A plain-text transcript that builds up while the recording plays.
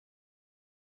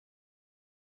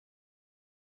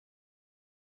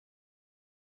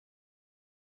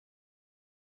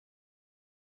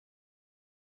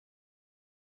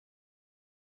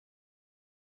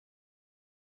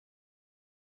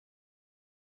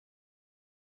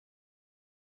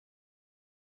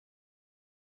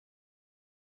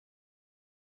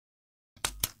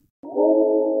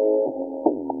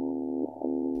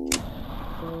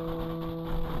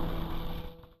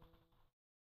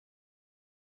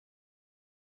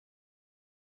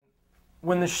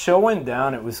when the show went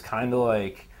down, it was kind of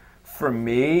like, for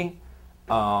me,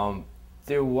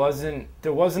 there wasn't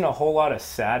a whole lot of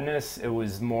sadness. It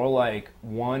was more like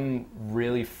one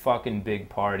really fucking big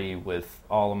party with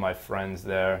all of my friends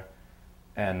there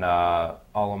and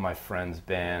all of my friends'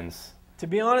 bands. To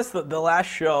be honest, the last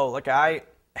show, like, I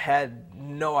had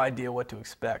no idea what to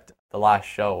expect. The last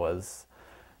show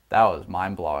that was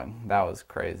mind-blowing. That was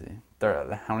crazy.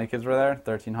 How many kids were there?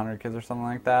 1,300 kids or something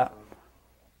like that?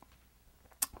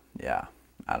 Yeah,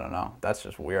 I don't know. That's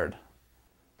just weird.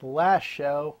 The last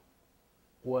show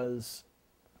was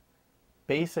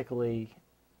basically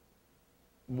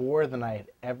more than I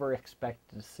had ever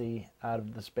expected to see out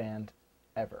of this band,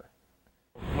 ever.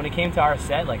 When it came to our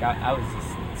set, like, I was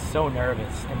just so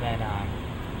nervous, and then,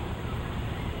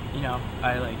 you know,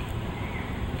 I, like,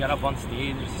 got up on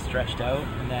stage, just stretched out,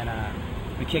 and then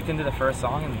we kicked into the first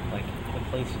song, and, like, the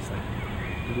place just, like,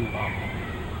 blew up.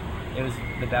 It was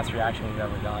the best reaction we've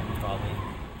ever gotten, probably.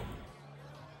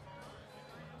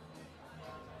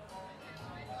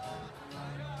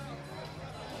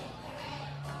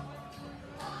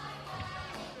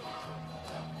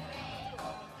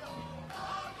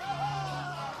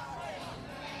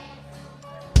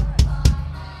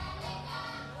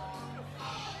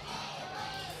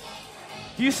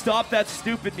 Can you stop that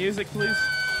stupid music, please?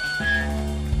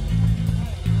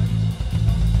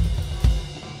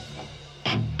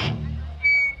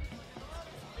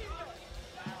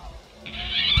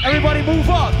 Everybody move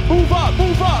up, move up,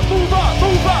 move up, move up,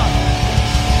 move up.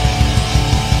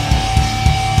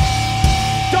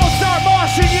 Don't start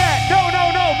moshing yet. No,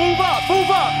 no, no, move up, move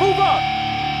up, move up.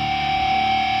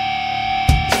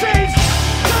 Stage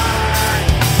time!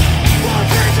 One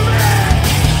change of man!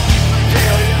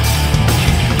 Kill you!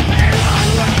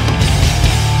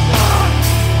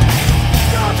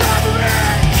 No time for me!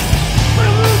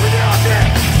 We're losing your dick!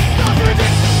 Nothing to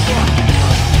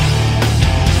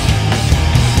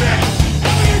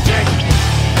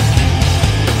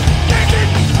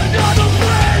another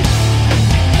place!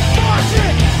 March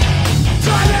it!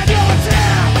 Try that your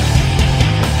town!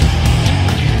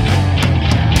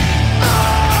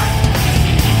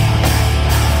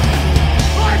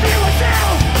 I feel it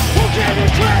down! We'll give you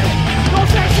credit! No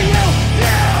thanks to you!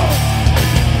 You!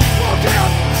 We'll kill!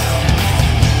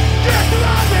 Get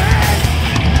around the head!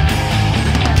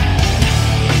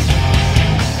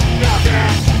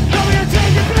 Nothing! Coming to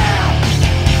take it back!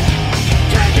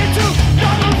 Take it to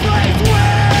another place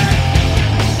where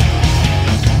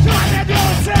try that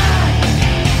your town!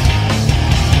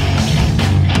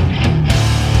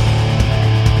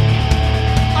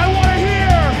 I want to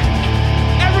hear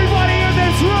everybody in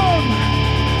this room.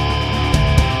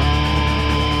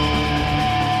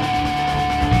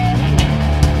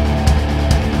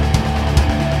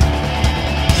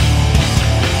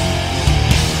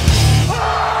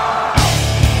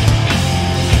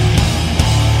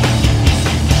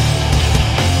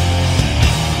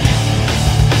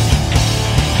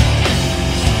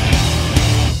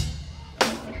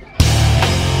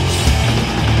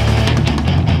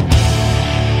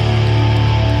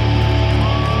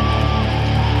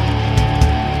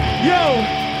 Yo!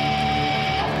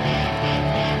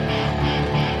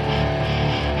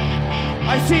 I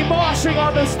see moshing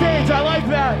on the stage, I like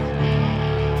that.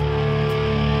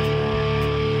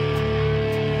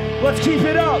 Let's keep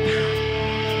it up.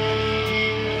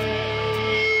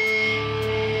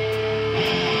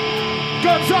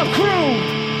 Guns up,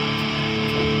 crew!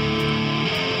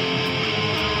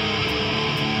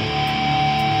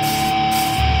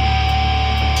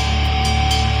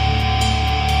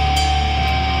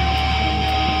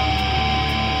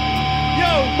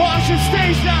 Mosh and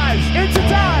stage dives, into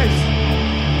dives.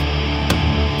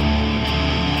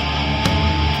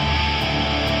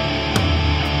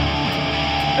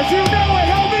 If you know it,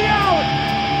 help me out.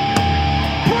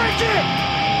 Break it.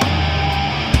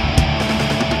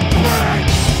 Break.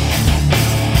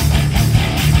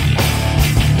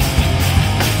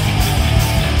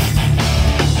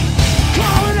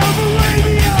 Calling out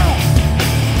Arabia.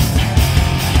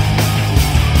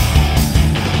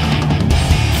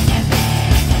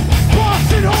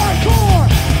 Boston hardcore!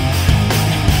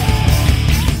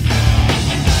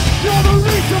 You're the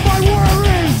least of my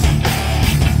worries!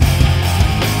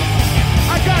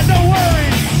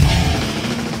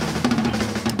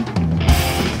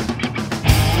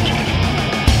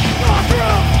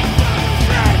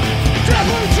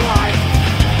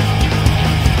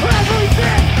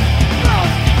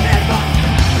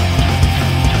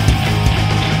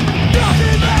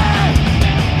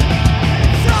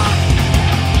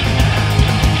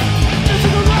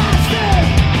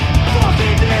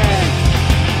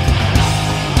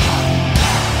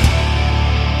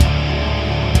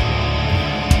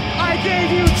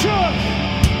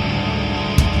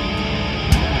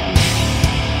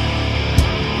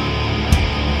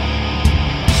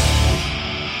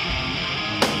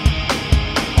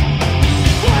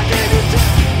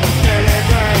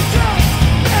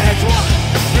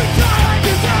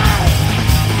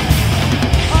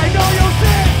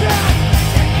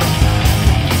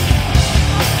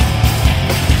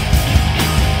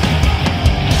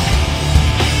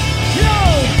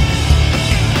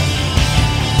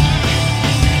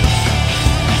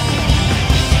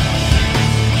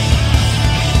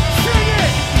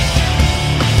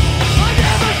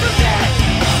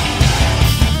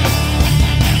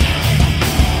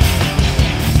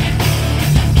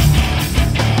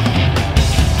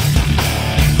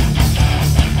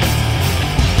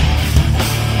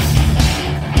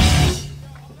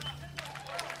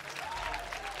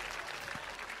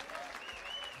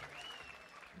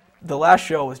 the last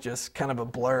show was just kind of a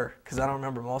blur because I don't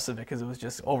remember most of it because it was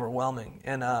just overwhelming.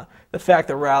 And the fact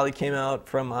that Riley came out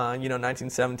from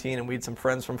 1917 and we had some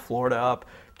friends from Florida up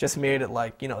just made it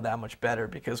like that much better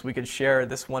because we could share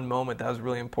this one moment that was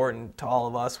really important to all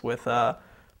of us with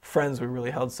friends we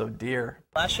really held so dear.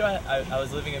 Last show I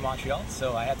was living in Montreal,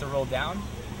 so I had to roll down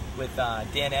with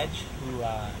Dan Edge, who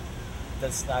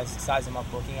does Size 'em Up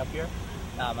booking up here.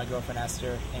 My girlfriend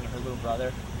Esther and her little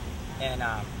brother, and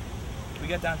we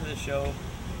got down to the show,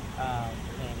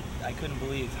 and I couldn't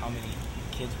believe how many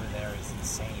kids were there. It's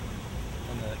insane.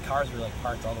 And the cars were like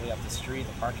parked all the way up the street.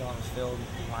 The parking lot was filled.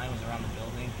 The line was around the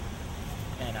building,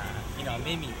 and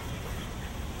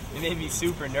it made me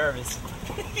super nervous.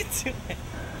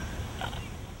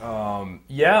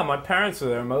 Yeah, my parents were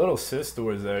there. My little sister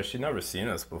was there. She'd never seen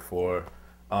us before.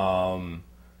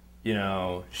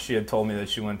 She had told me that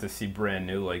she went to see Brand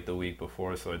New like the week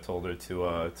before, so I told her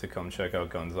to come check out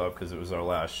Guns Up because it was our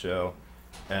last show.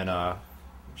 And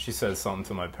she said something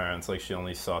to my parents like she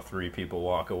only saw 3 people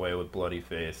walk away with bloody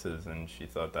faces, and she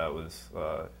thought that was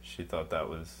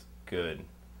good.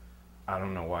 I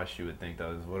don't know why she would think that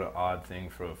was. What an odd thing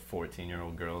for a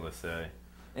 14-year-old girl to say.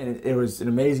 And it was an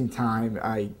amazing time.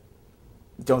 I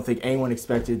don't think anyone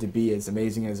expected it to be as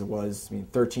amazing as it was. I mean,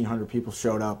 1,300 people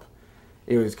showed up.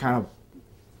 It was kind of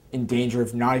in danger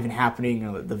of not even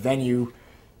happening. The venue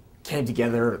came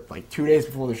together like 2 days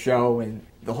before the show, and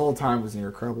the whole time was an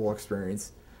incredible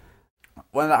experience.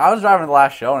 When I was driving the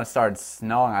last show and it started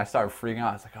snowing, I started freaking out.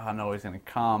 I was like, oh, nobody's going to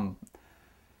come.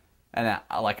 And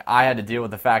I had to deal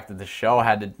with the fact that the show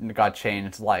got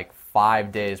changed like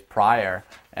 5 days prior,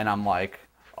 and I'm like,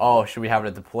 oh, should we have it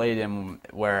at the Palladium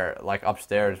where like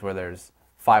upstairs where there's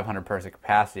 500 person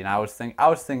capacity? And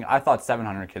I thought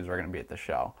 700 kids were going to be at the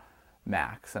show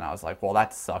max, and I was like, well,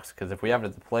 that sucks because if we have it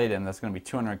at the Palladium, there's going to be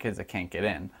 200 kids that can't get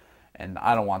in, and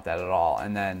I don't want that at all.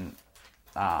 And then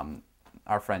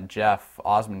our friend Jeff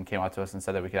Osmond came out to us and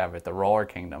said that we could have it at the Roller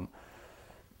Kingdom,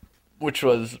 which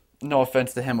was, no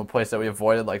offense to him, a place that we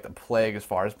avoided like the plague as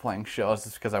far as playing shows,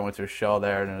 just because I went to a show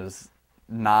there and it was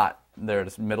not, there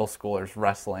was middle schoolers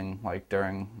wrestling like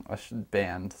during a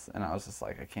band, and I was just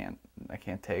like, I can't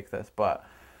take this. But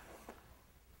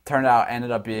turned out, ended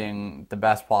up being the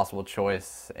best possible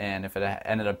choice, and if it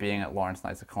ended up being at Lawrence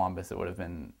Knights of Columbus, it would have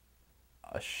been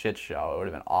a shit show. It would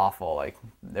have been awful. Like,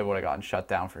 it would have gotten shut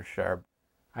down for sure.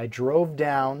 I drove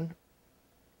down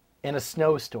in a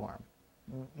snowstorm,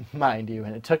 mind you,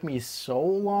 and it took me so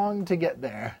long to get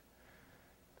there.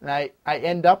 And I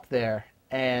end up there,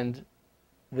 and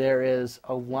there is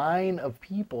a line of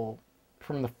people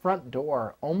from the front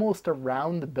door almost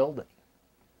around the building.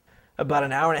 About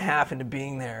an hour and a half into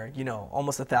being there,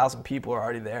 almost 1,000 people are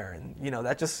already there. And,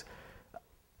 that just,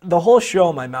 the whole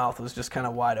show, my mouth was just kind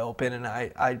of wide open, and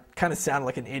I kind of sounded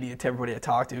like an idiot to everybody I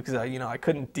talked to because, I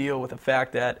couldn't deal with the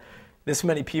fact that this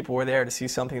many people were there to see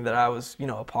something that I was,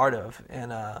 a part of.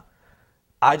 And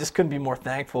I just couldn't be more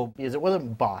thankful. Because it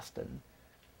wasn't Boston.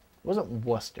 It wasn't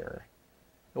Worcester.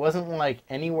 It wasn't like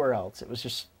anywhere else. It was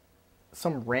just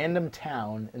some random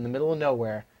town in the middle of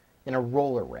nowhere in a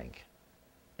roller rink.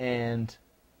 And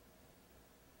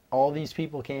all these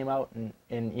people came out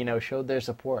and showed their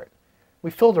support.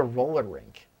 We filled a roller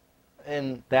rink.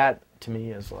 And that, to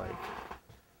me, is like,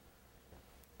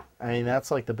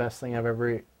 that's like the best thing I've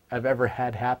ever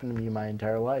had happen to me my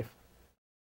entire life.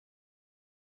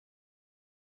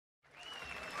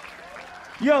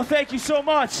 Yo, thank you so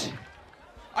much.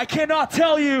 I cannot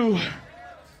tell you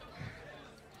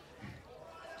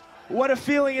what a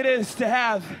feeling it is to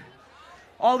have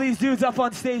all these dudes up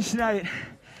on stage tonight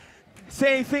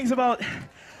saying things about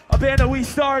a band that we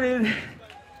started.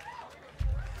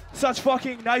 Such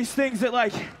fucking nice things that,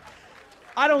 like,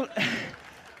 I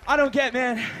don't get,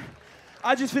 man.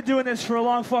 I've just been doing this for a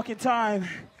long fucking time.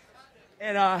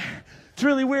 And it's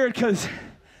really weird because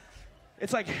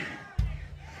it's like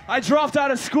I dropped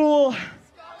out of school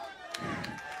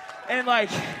and, like,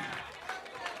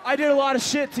 I did a lot of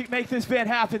shit to make this band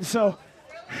happen. So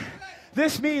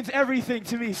this means everything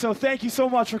to me. So thank you so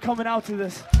much for coming out to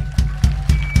this.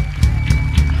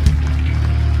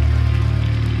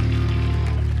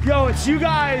 Yo, it's you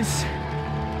guys.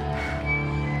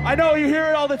 I know you hear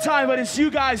it all the time, but it's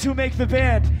you guys who make the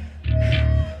band.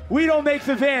 We don't make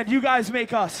the band. You guys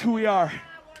make us who we are.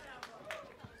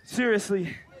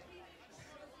 Seriously.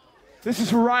 This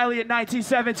is Riley at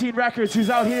 1917 Records,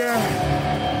 who's out here.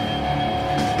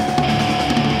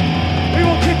 We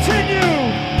will continue.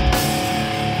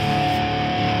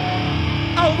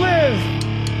 Outlive.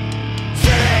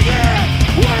 Sing it.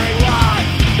 What we want.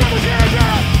 Double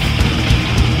standard.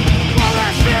 All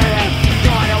that spirit.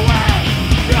 Going away.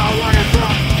 No one is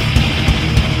from.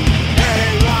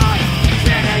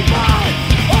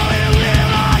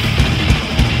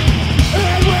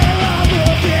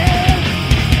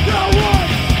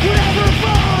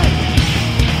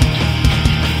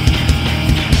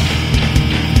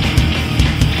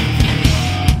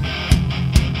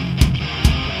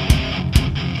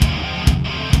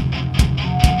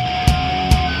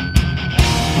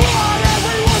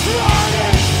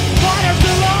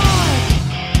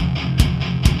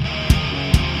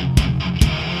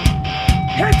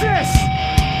 Hit this!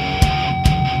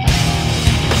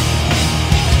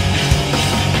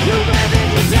 You live in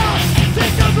yourself,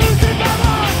 think I'm losing my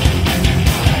mind.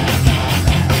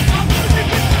 I'm losing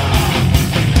control.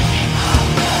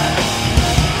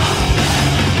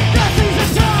 Nothing's the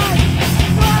time,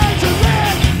 trying to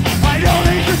live. I don't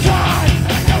need the time,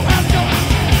 I don't have no.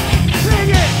 Sing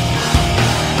it!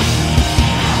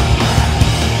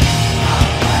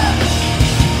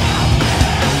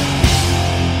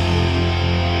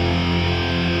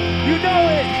 You know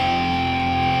it!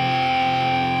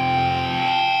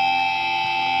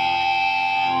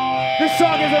 This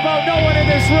song is about no one in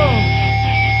this room.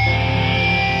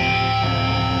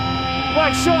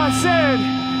 Like Sean said,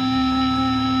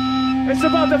 it's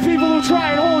about the people who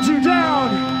try and hold you down.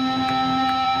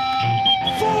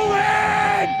 Fool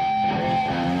it!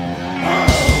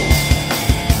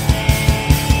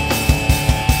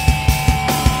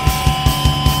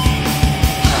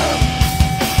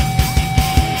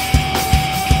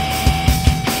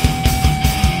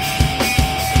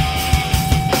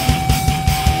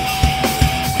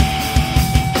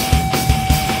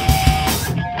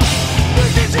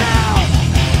 Push it down!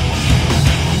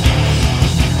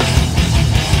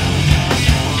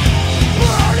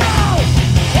 Burn out!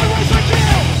 Always for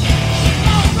you!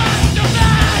 All back to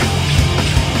me!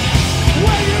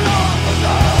 Waiting on the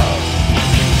road!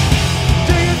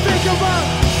 Do you think about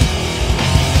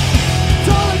it's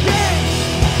all again?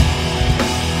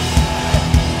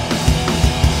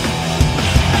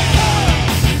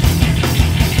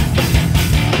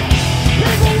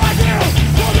 People like you,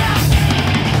 pull back!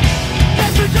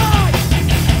 Get to die!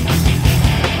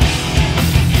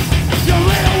 Your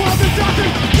little world is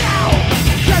nothing now!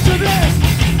 Get to this!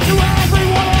 To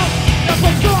everyone else that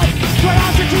looks good! Try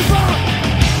not to keep up!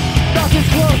 Nothing's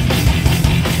close!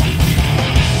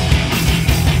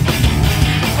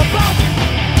 About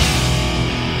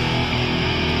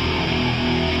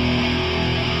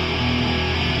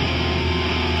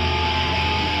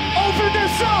open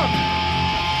this up!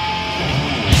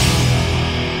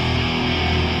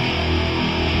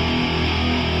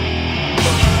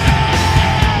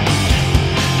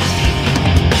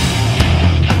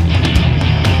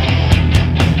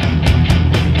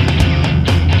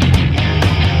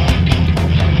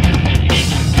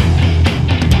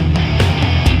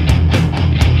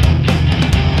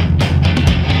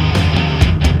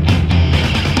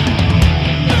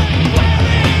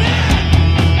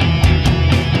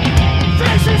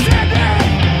 Faces ending!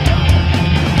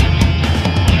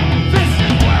 This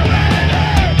is where we're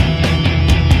headed!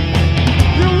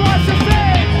 You want to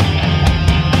think!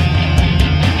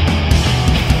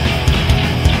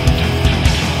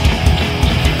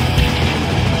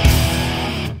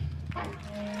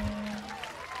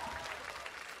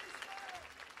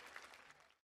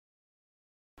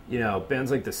 You know,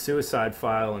 bands like the Suicide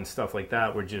File and stuff like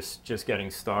that were just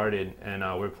getting started, and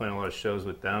we were playing a lot of shows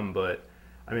with them. But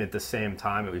I mean, at the same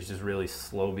time, it was just really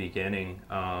slow beginning.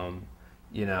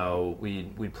 You know,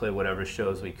 we'd play whatever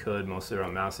shows we could, mostly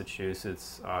around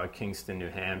Massachusetts, Kingston, New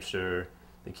Hampshire,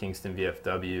 the Kingston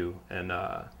VFW, and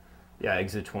yeah,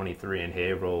 Exit 23 in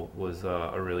Haverhill was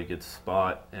a really good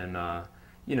spot. And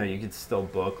you know, you could still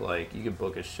book, like, you could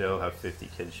book a show, have 50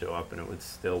 kids show up, and it would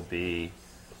still be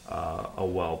a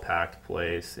well-packed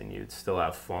place, and you'd still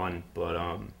have fun. But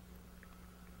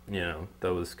you know,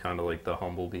 that was kind of like the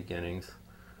humble beginnings.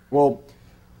 Well,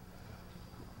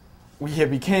 we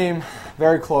became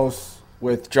very close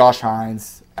with Josh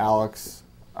Hines, Alex.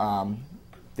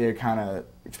 They kind of,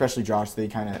 especially Josh, they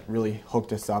kind of really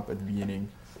hooked us up at the beginning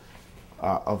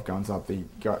of Guns Up.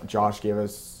 Josh gave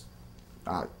us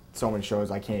so many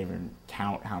shows, I can't even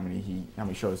count how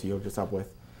many shows he hooked us up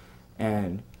with.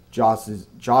 And Josh's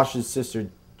sister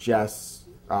Jess,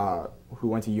 who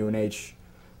went to UNH,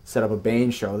 set up a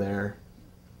Bane show there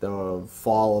the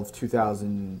fall of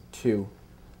 2002,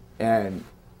 and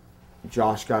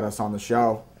Josh got us on the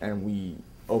show, and we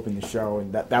opened the show,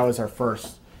 and that was our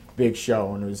first big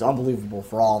show, and it was unbelievable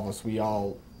for all of us. We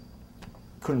all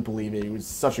couldn't believe it. It was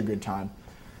such a good time.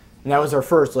 And that was our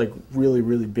first, like, really,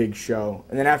 really big show.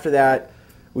 And then after that,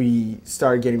 we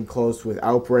started getting close with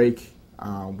Outbreak.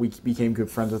 We became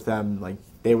good friends with them. Like,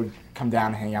 they would come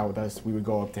down and hang out with us. We would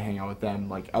go up to hang out with them,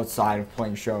 like, outside of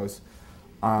playing shows.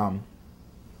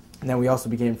 And then we also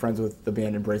became friends with the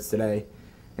band Embrace Today.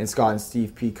 And Scott and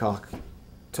Steve Peacock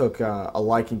took a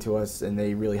liking to us, and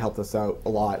they really helped us out a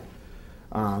lot.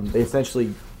 They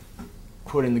essentially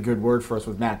put in the good word for us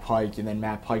with Matt Pike, and then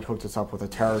Matt Pike hooked us up with a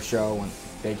terror show when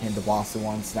they came to Boston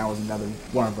once. That was another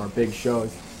one of our big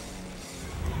shows.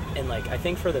 And like, I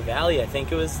think for the Valley, I think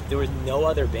there was no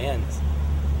other bands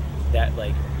that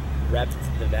like repped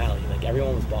the Valley. Like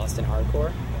everyone was Boston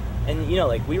hardcore, and you know,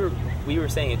 like we were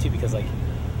saying it too because like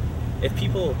if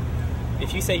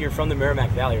you say you're from the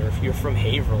Merrimack Valley or if you're from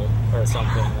Haverhill or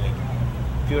something, like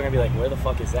people are gonna be like, where the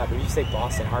fuck is that? But if you say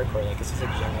Boston hardcore, like it's just a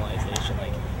generalization.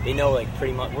 Like they know like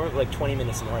pretty much we're like 20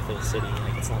 minutes north of the city,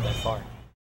 like it's not that far.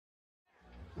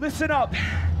 Listen up.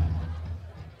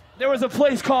 There was a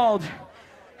place called,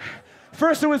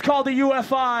 first it was called the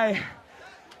UFI,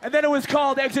 and then it was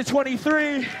called Exit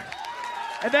 23,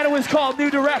 and then it was called New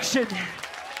Direction.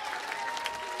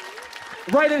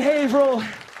 Right in Haverhill.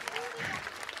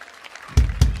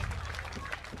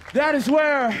 That is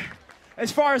where,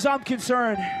 as far as I'm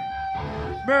concerned,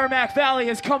 Merrimack Valley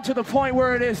has come to the point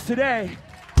where it is today.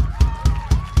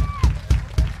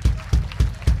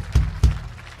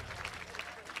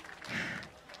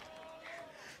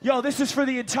 Yo, this is for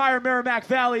the entire Merrimack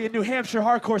Valley and New Hampshire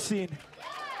hardcore scene.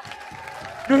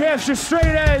 New Hampshire straight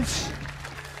edge.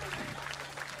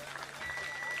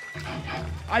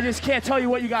 I just can't tell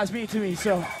you what you guys mean to me,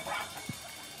 so.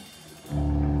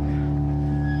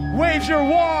 Wave your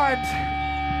wand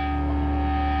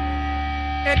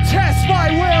and test my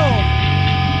will.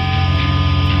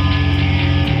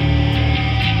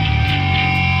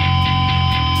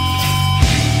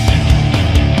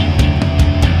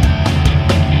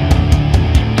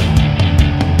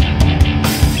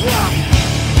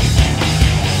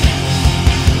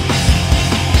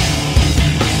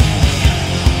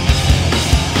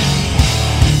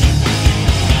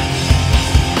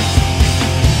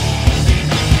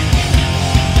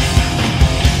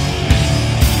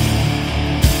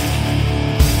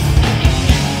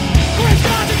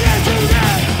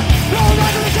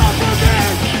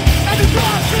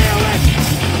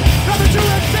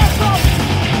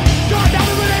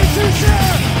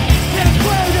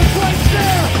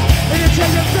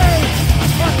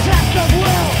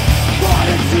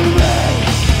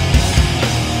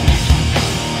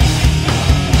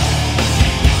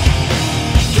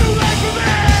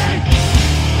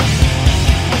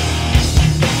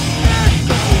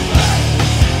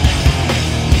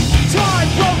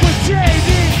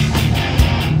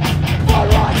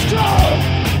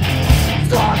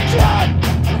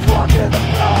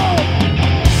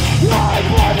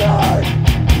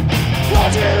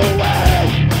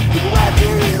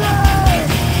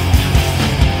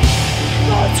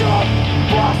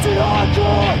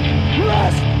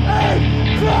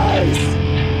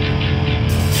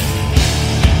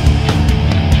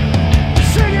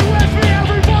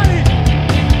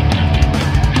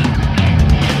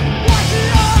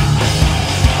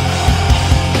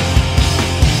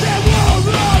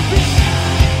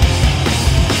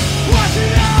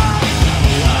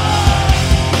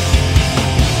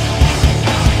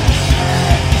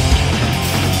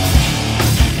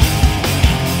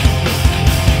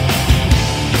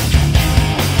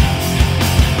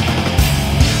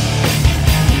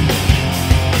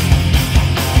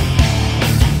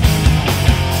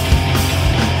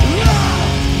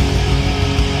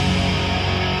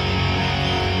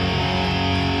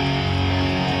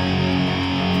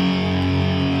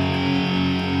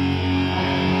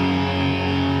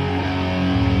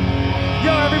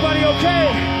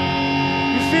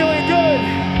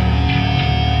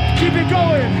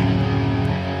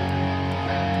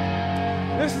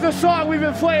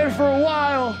 Playing for a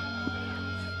while.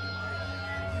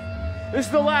 This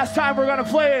is the last time we're gonna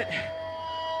play it.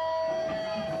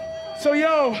 So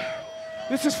yo,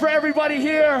 this is for everybody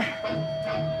here.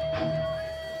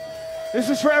 This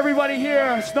is for everybody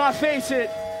here. Let's not face it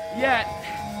yet.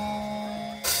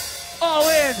 All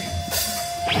in.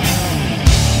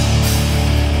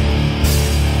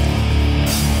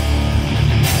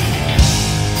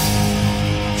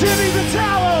 Jimmy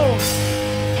Vitalo.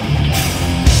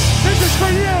 This is for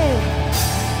you.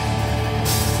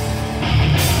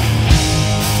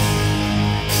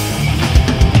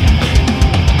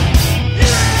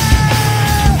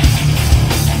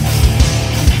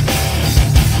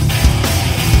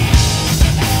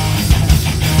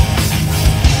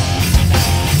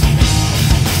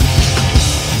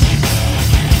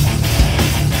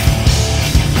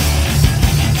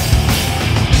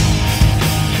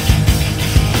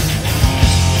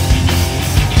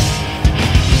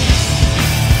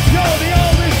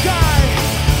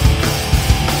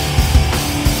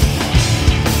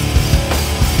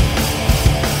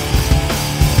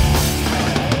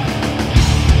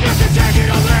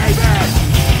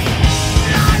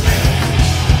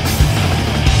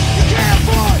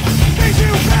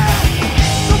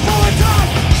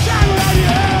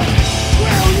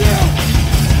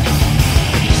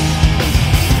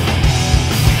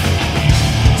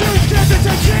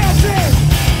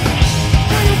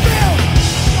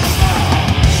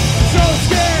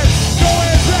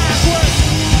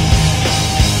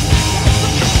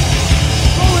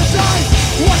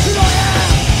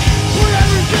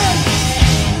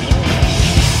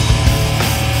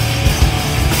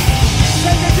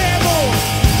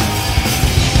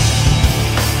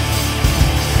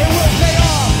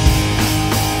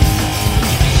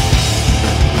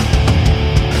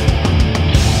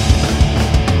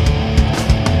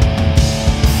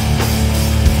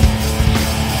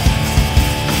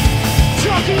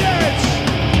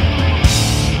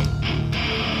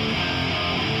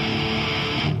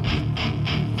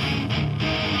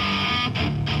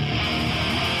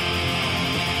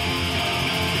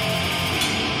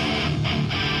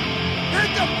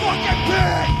 fucking be.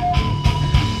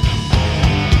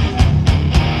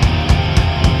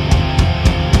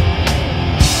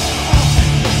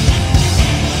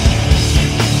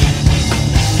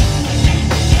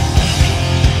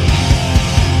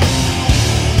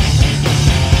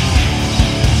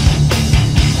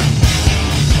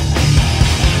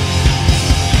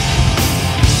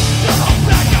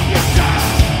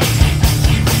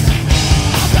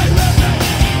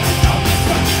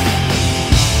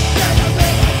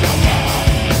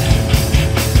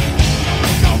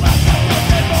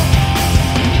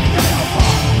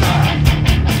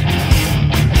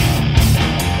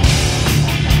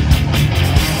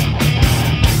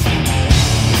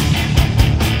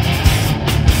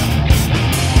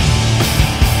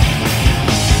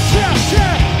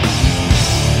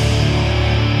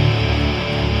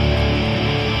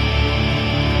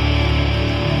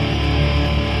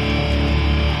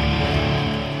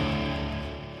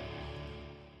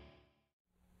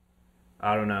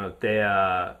 I don't know.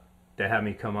 They had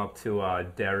me come up to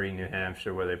Derry, New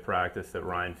Hampshire, where they practiced at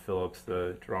Ryan Phillips,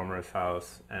 the drummer's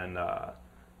house, and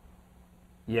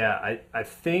yeah, I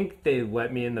think they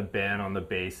let me in the band on the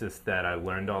basis that I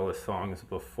learned all the songs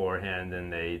beforehand,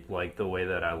 and they liked the way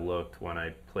that I looked when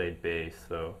I played bass.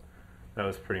 So that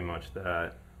was pretty much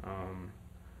that.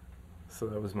 So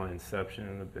that was my inception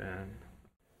in the band.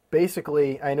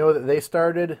 Basically, I know that they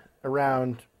started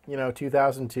around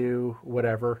 2002,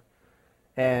 whatever.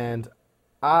 And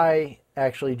I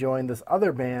actually joined this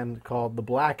other band called The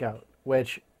Blackout,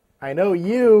 which I know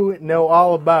you know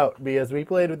all about because we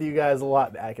played with you guys a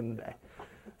lot back in the day.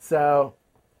 So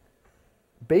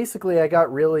basically, I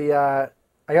got really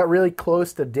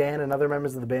close to Dan and other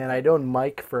members of the band. I'd known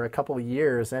Mike for a couple of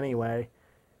years anyway,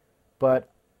 but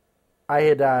I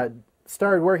had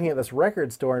started working at this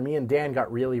record store, and me and Dan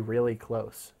got really, really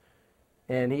close.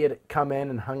 And he had come in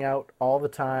and hung out all the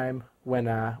time when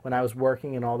I was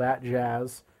working and all that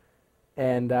jazz.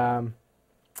 And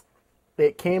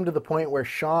it came to the point where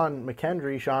Sean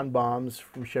McKendry, Sean Bombs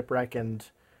from Shipwreck and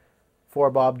Four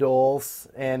Bob Doles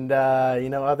and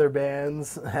other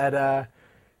bands had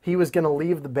he was going to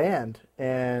leave the band.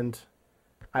 And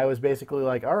I was basically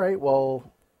like, all right,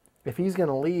 well, if he's going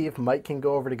to leave, Mike can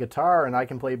go over to guitar and I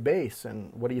can play bass.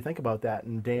 And what do you think about that?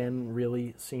 And Dan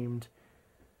really seemed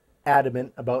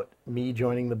adamant about me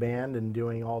joining the band and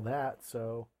doing all that.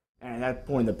 So, and at that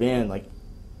point in the band, like,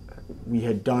 we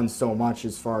had done so much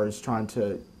as far as trying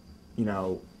to,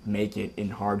 make it in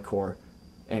hardcore,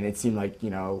 and it seemed like,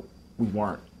 we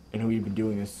weren't. And we'd been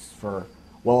doing this for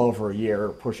well over a year,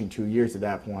 pushing 2 years at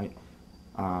that point.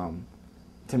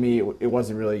 To me, it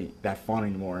wasn't really that fun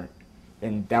anymore.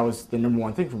 And that was the number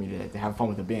one thing for me to have fun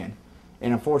with the band.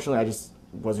 And unfortunately, I just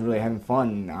wasn't really having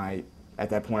fun. And at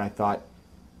that point, I thought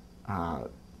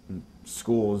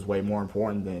school was way more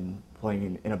important than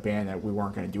playing in a band that we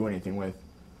weren't going to do anything with.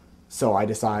 So I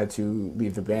decided to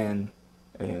leave the band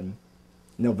in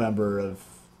November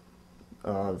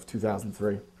of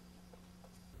 2003.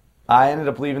 I ended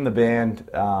up leaving the band,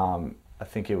 I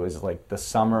think it was like the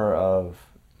summer of,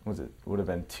 would have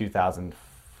been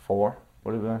 2004,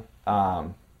 would have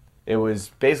been. It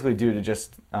was basically due to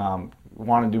just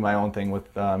wanting to do my own thing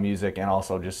with music, and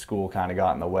also just school kind of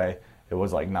got in the way. It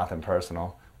was like nothing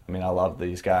personal. I mean, I love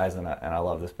these guys and I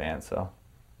love this band, so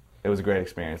it was a great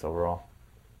experience overall.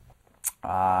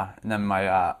 And then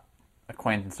my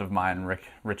acquaintance of mine,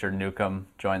 Richard Newcomb,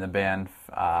 joined the band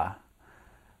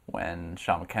when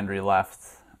Sean McKendry left,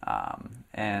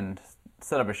 and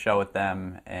set up a show with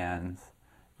them and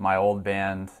my old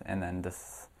band, and then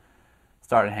just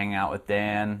started hanging out with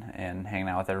Dan and hanging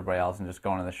out with everybody else and just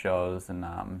going to the shows. And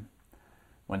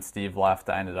when Steve left,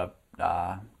 I ended up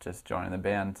just joining the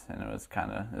band, and it was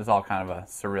all kind of a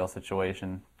surreal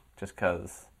situation, just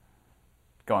because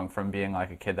going from being like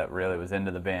a kid that really was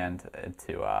into the band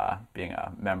to being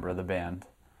a member of the band.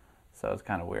 So it was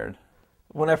kind of weird.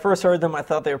 When I first heard them, I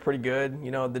thought they were pretty good.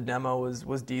 The demo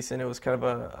was decent. It was kind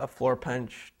of a floor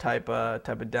punch type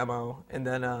of demo. And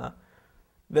then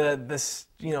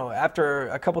after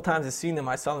a couple times I've seen them,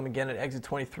 I saw them again at Exit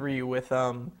 23 with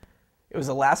it was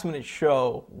a last minute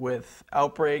show with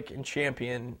Outbreak and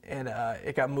Champion, and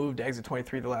it got moved to Exit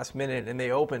 23 the last minute, and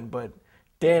they opened, but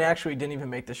Dan actually didn't even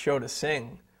make the show to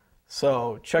sing.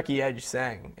 So Chucky Edge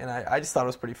sang, and I just thought it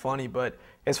was pretty funny. But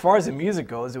as far as the music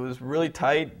goes, it was really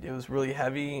tight, it was really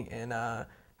heavy, and I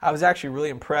was actually really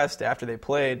impressed after they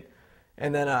played.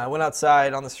 And then I went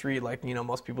outside on the street, like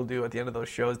most people do at the end of those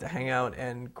shows, to hang out.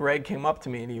 And Greg came up to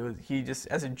me, and he just,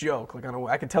 as a joke, like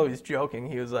I could tell he was joking.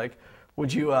 He was like,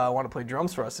 "Would you want to play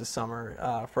drums for us this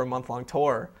summer for a month-long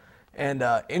tour?" And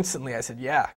instantly I said,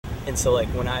 "Yeah." And so like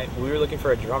when we were looking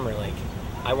for a drummer, like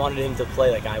I wanted him to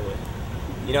play like I would.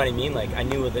 You know what I mean? Like, I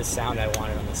knew this sound I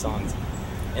wanted on the songs.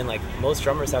 And, like, most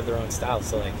drummers have their own style,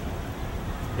 so, like,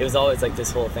 it was always, like,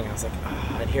 this whole thing. I was like,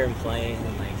 I'd hear him playing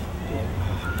and, like, be like,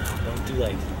 no, don't do,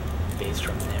 like, bass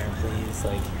drum in there, please.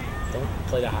 Like, don't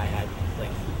play the hi-hat, like,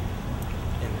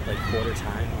 in, like, quarter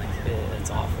time. Like,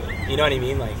 it's awful. You know what I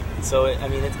mean? Like, so, I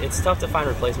mean, it's tough to find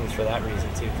replacements for that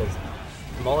reason, too, because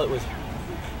Mullet was,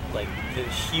 like, a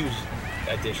huge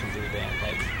addition to the band.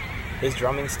 Like, his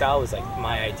drumming style was, like,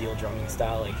 my ideal drumming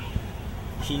style. Like,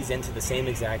 he's into the same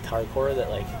exact hardcore that,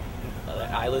 like,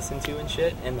 I listen to and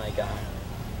shit. And, like,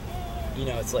 you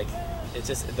know, it's, like, it's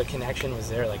just, the connection was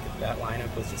there. Like, that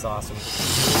lineup was just awesome.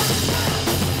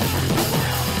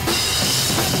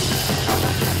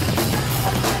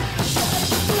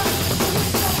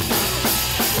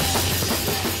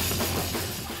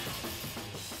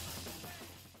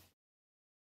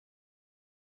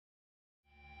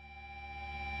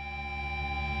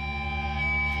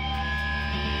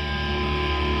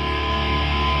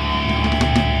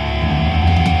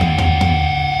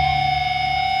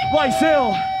 Vice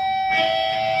Hill.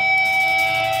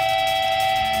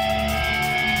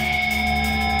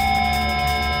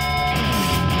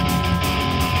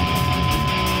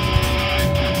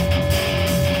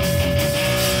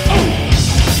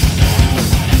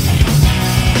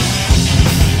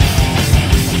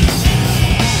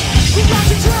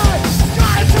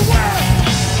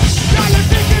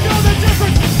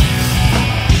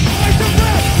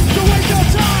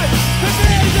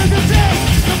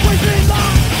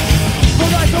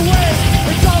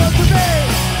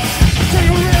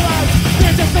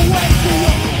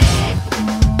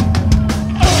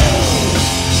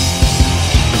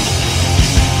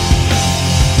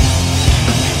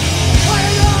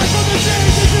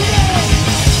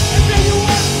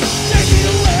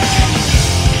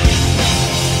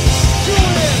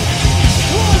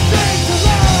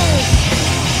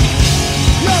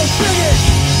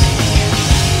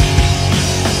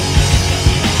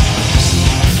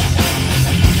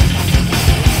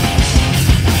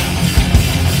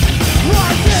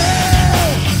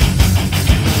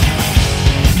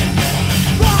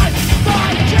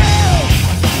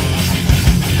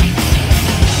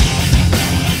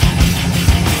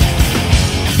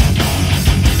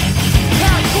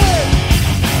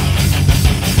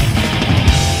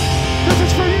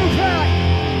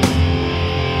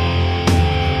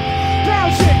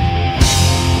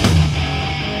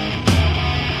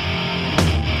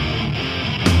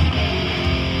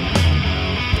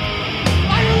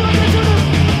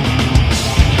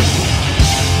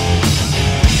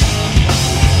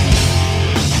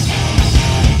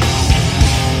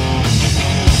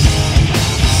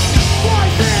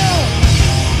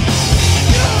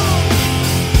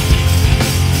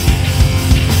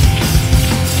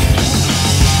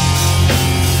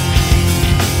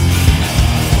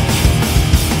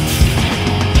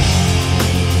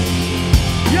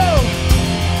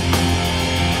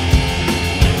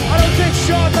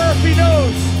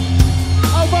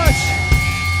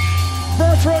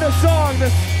 Wrote a song to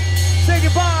say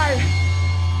goodbye.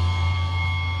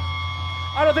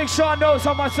 I don't think Sean knows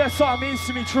how much that song means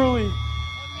to me, truly.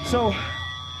 So,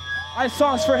 I have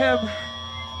songs for him.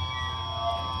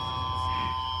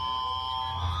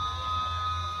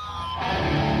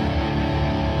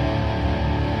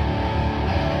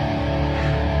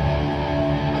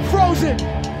 Frozen.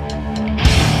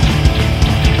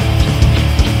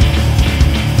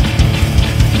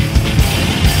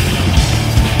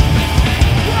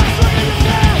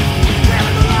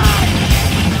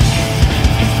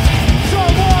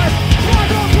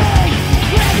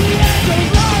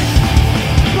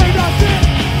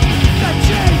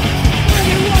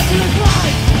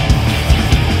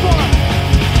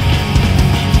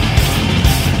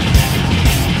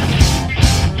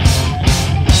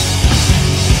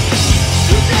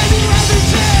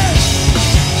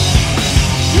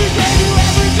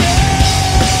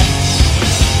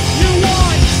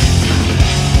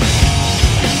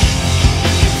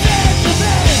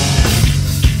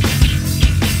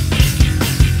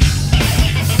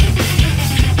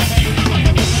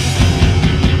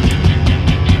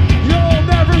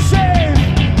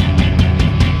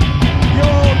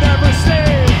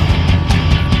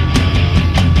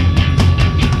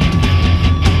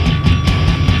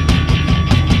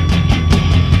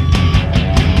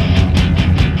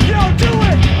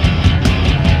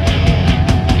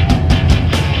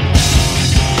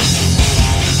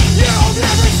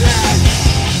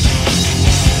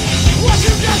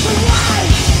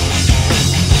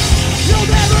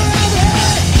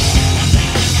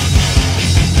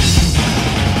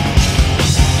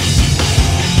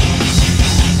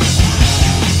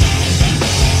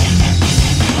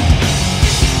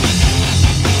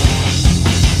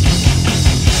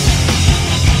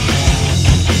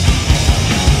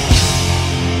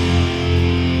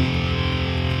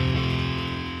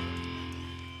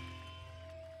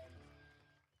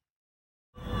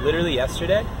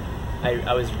 yesterday,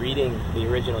 I was reading the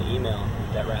original email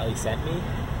that Riley sent me,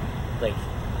 like,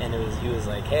 and he was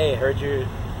like, hey, heard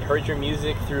your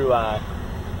music through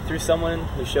someone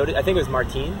who showed it. I think it was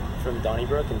Martine from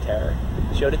Donnybrook and Terror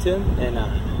showed it to him, and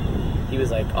he was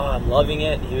like, oh, I'm loving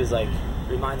it. He was like,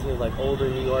 reminds me of like older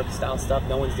New York style stuff.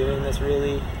 No one's doing this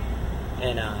really.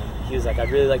 And he was like,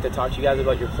 I'd really like to talk to you guys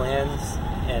about your plans.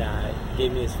 And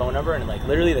gave me his phone number. And like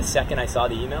literally the second I saw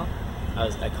the email,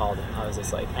 I called him. I was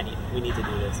just like, we need to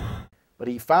do this. But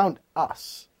he found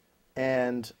us,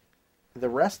 and the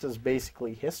rest is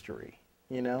basically history.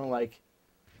 You know, like,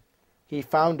 he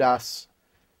found us.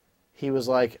 He was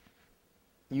like,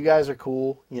 you guys are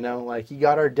cool, you know, like, he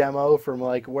got our demo from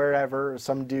like wherever,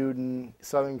 some dude in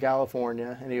Southern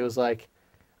California, and he was like,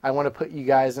 I want to put you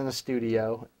guys in a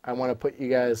studio. I want to put you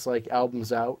guys like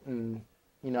albums out, and,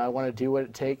 you know, I want to do what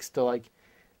it takes to like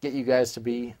get you guys to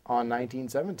be on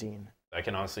 1917. I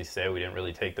can honestly say we didn't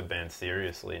really take the band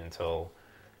seriously until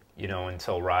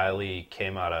Riley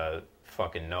came out of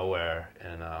fucking nowhere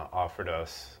and offered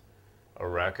us a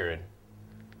record.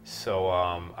 So,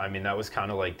 I mean, that was kind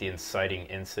of like the inciting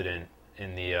incident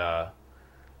in the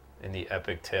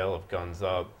epic tale of Guns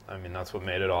Up. I mean, that's what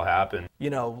made it all happen. You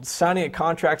know, signing a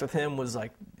contract with him was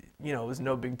like, you know, it was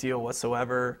no big deal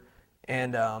whatsoever.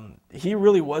 And he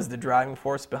really was the driving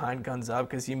force behind Guns Up,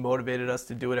 because he motivated us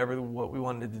to do what we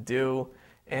wanted to do.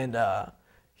 And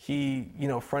he, you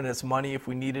know, fronted us money if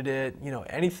we needed it. You know,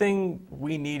 anything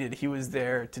we needed, he was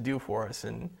there to do for us.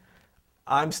 And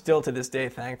I'm still to this day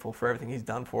thankful for everything he's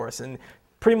done for us. And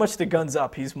pretty much to Guns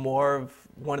Up, he's more of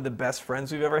one of the best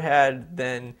friends we've ever had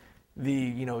than the,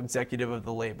 you know, executive of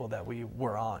the label that we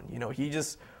were on. You know,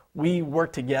 we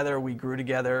worked together, we grew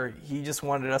together. He just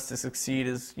wanted us to succeed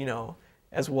as, you know,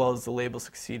 as well as the label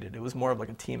succeeded. It was more of like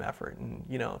a team effort. And,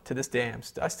 you know, to this day,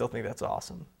 I still think that's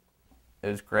awesome. It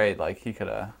was great. Like, he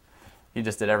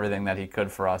just did everything that he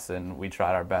could for us, and we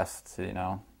tried our best to, you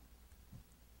know,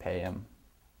 pay him,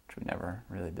 which we never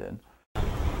really did.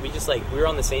 We just like, we were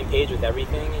on the same page with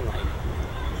everything, and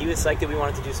like, he was psyched that we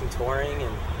wanted to do some touring,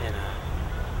 and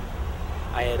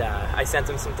I sent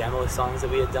him some demo songs that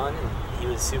we had done, and he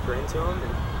was super into them,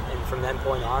 and from that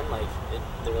point on, like,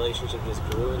 the relationship just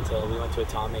grew until we went to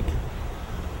Atomic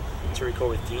to record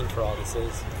with Dean for All This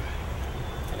Is,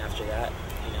 and after that,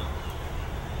 you know,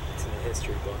 it's in the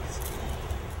history books.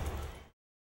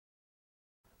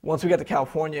 Once we got to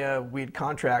California, we had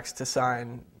contracts to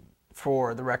sign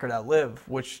for the record Outlive,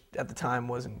 which at the time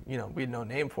wasn't, you know, we had no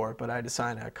name for it, but I had to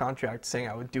sign a contract saying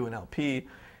I would do an LP.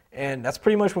 And that's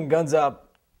pretty much when Guns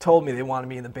Up told me they wanted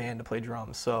me in the band to play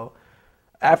drums. So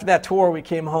after that tour, we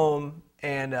came home,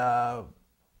 and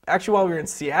actually while we were in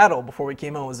Seattle, before we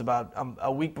came home, it was about a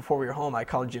week before we were home, I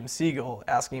called Jim Siegel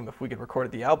asking him if we could record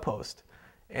at the Outpost.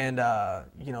 And,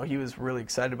 you know, he was really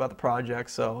excited about the project.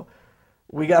 So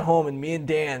we got home, and me and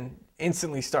Dan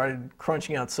instantly started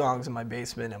crunching out songs in my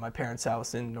basement at my parents'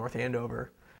 house in North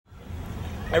Andover.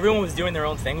 Everyone was doing their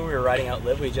own thing when we were writing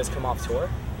Outlive. We had just come off tour,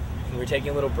 and we were taking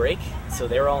a little break, so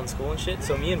they were all in school and shit.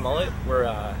 So me and Mullet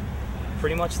were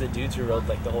pretty much the dudes who wrote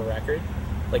like the whole record,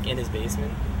 like in his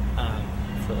basement,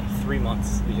 for like 3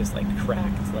 months. We just like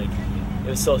cracked, like it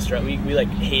was so stressful. We like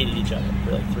hated each other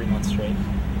for like 3 months straight.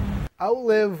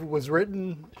 Outlive was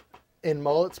written in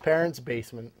Mullet's parents'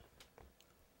 basement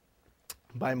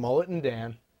by Mullet and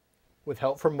Dan, with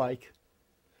help from Mike.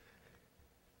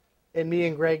 And me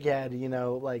and Greg had, you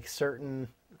know, like certain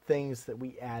things that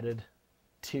we added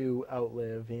to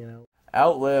Outlive, you know.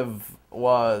 Outlive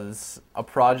was a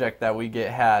project that we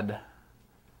had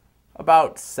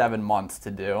about 7 months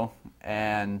to do,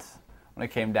 and when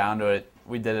it came down to it,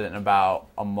 we did it in about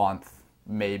a month,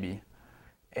 maybe.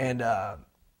 And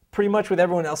pretty much with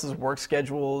everyone else's work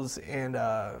schedules and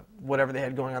whatever they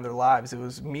had going on in their lives, it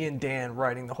was me and Dan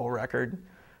writing the whole record.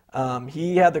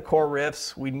 He had the core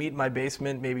riffs. We'd meet in my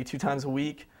basement maybe 2 times a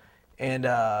week, and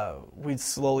we'd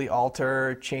slowly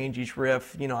alter, change each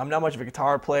riff. You know, I'm not much of a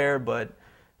guitar player, but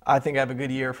I think I have a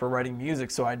good ear for writing music,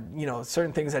 so you know,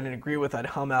 certain things I didn't agree with, I'd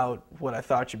hum out what I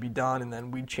thought should be done, and then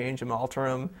we'd change them, alter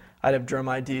them. I'd have drum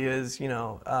ideas, you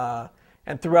know,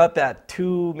 and throughout that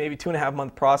maybe 2.5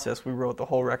 month process, we wrote the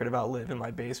whole record of Outlive in my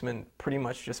basement, pretty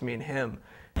much just me and him.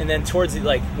 And then towards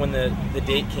like when the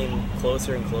date came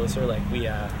closer and closer, like we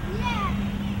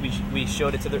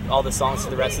showed it to all the songs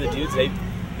to the rest of the dudes.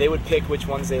 They would pick which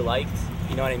ones they liked.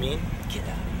 You know what I mean? Get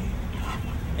out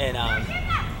of here.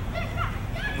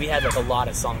 And we had like a lot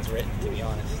of songs written, to be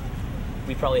honest.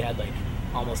 We probably had like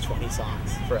almost 20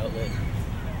 songs for Outlive.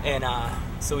 And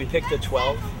so we picked the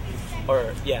 12,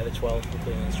 the 12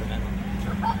 completely instrumental.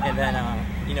 And then,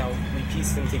 you know, we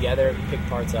pieced them together, picked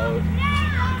parts out.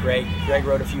 Greg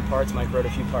wrote a few parts, Mike wrote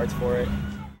a few parts for it.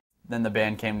 Then the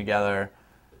band came together,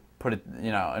 put it,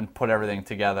 you know, and put everything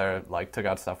together, like took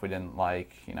out stuff we didn't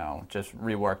like, you know, just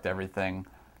reworked everything.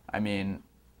 I mean,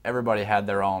 everybody had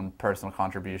their own personal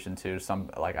contribution to some,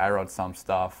 like I wrote some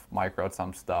stuff, Mike wrote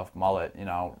some stuff, Mullet, you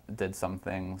know, did some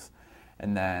things,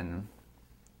 and then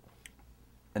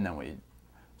we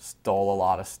stole a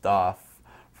lot of stuff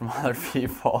from other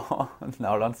people.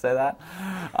 No, don't say that.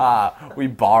 We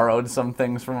borrowed some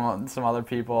things from some other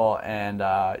people, and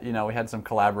you know, we had some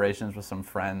collaborations with some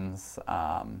friends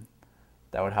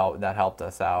that helped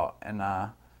us out. And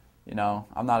you know,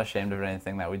 I'm not ashamed of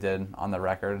anything that we did on the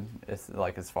record. It's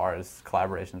like as far as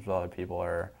collaborations with other people,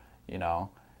 or you know,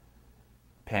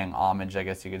 paying homage, I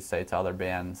guess you could say, to other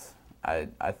bands. I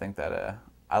think that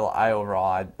I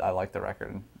overall I like the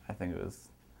record. I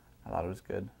thought it was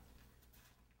good.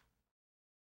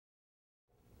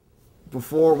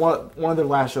 Before one of their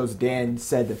last shows, Dan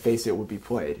said that Face It would be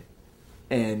played.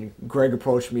 And Greg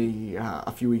approached me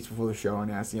a few weeks before the show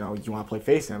and asked, you know, do you want to play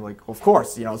Face It? I'm like, well, of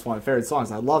course, you know, it's one of my favorite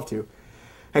songs. I'd love to.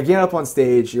 I get up on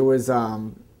stage. It was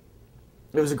a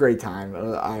great time.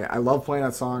 I love playing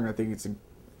that song. I think it's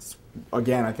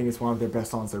one of their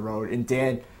best songs they wrote. And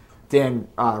Dan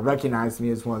recognized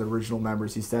me as one of the original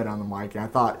members, he said on the mic, and I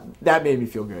thought that made me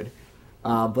feel good.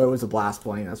 But it was a blast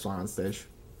playing that song on stage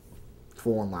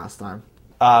for one last time.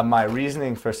 My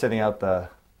reasoning for sitting out the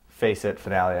Face It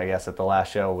finale, I guess, at the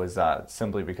last show was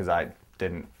simply because I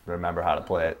didn't remember how to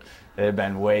play it. It had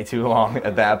been way too long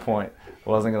at that point.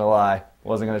 Wasn't going to lie.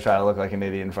 Wasn't going to try to look like an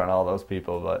idiot in front of all those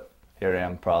people, but here I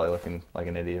am probably looking like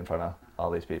an idiot in front of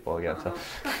all these people again. So.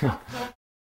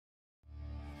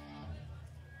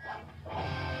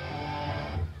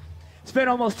 It's been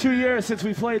almost 2 years since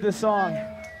we played this song.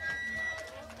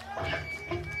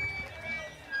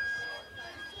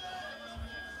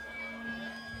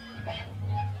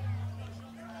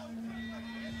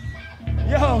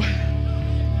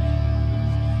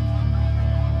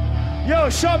 Yo,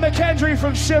 Sean McKendry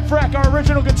from Shipwreck, our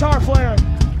original guitar player.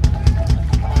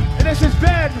 And this is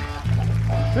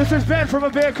Ben from a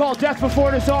band called Death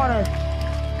Before Dishonor.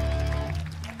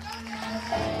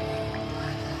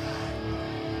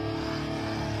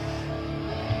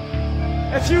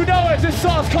 If you know it, this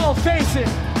song's called Face It.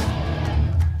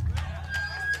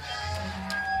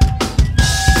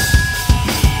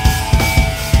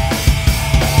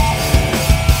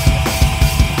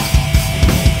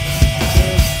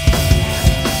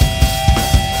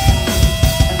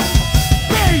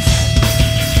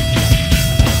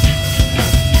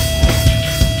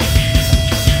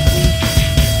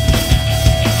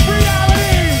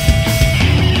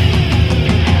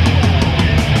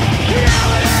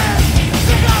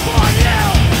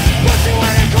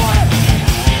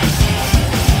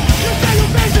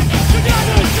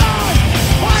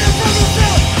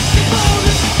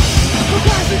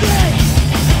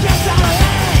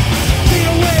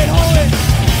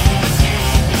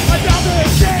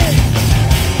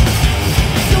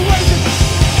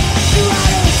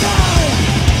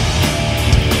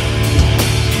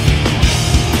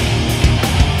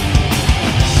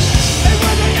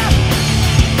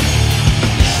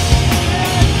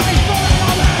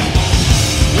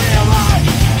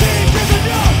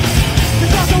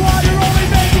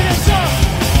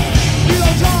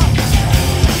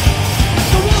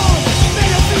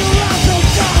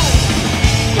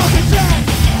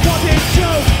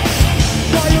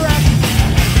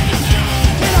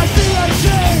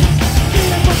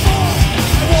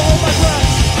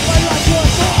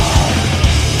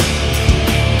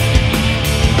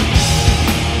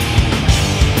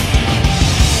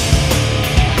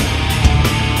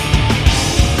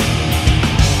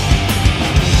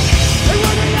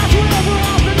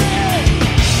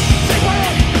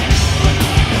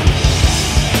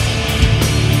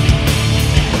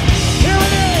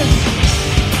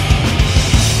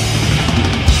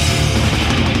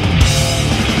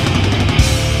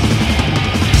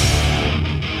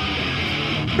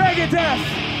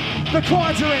 The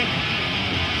Conjuring.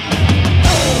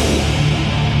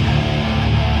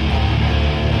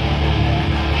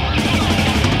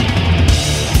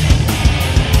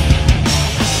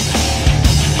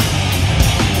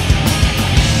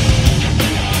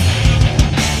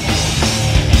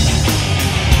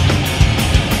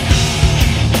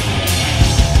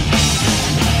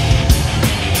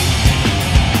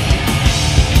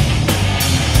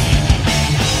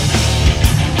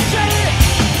 Say it!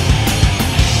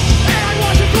 And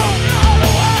watch it go!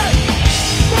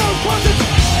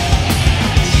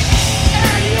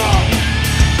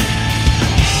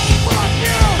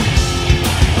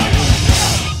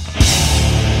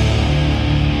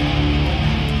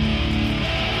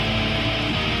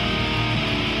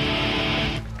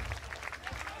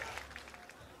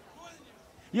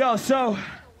 Yo, so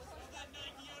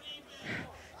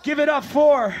give it up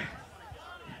for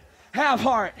Have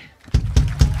Heart.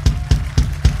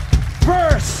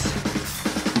 Verse,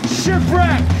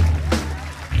 Shipwreck.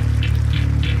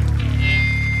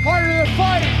 Harder to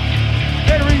fight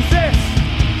than resist.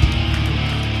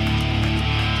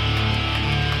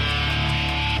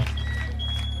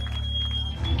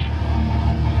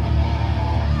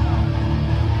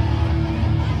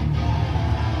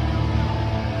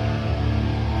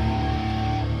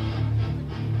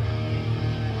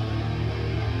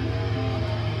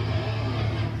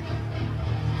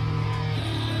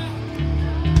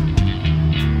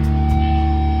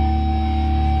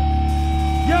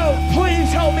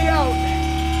 Please help me out.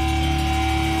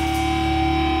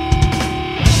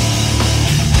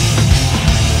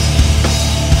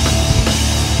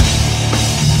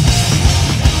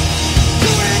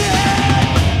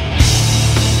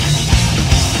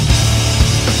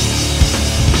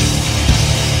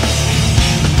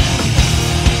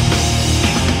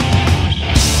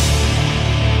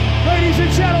 Ladies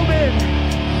and gentlemen,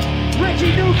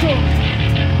 Ricky Newcomb.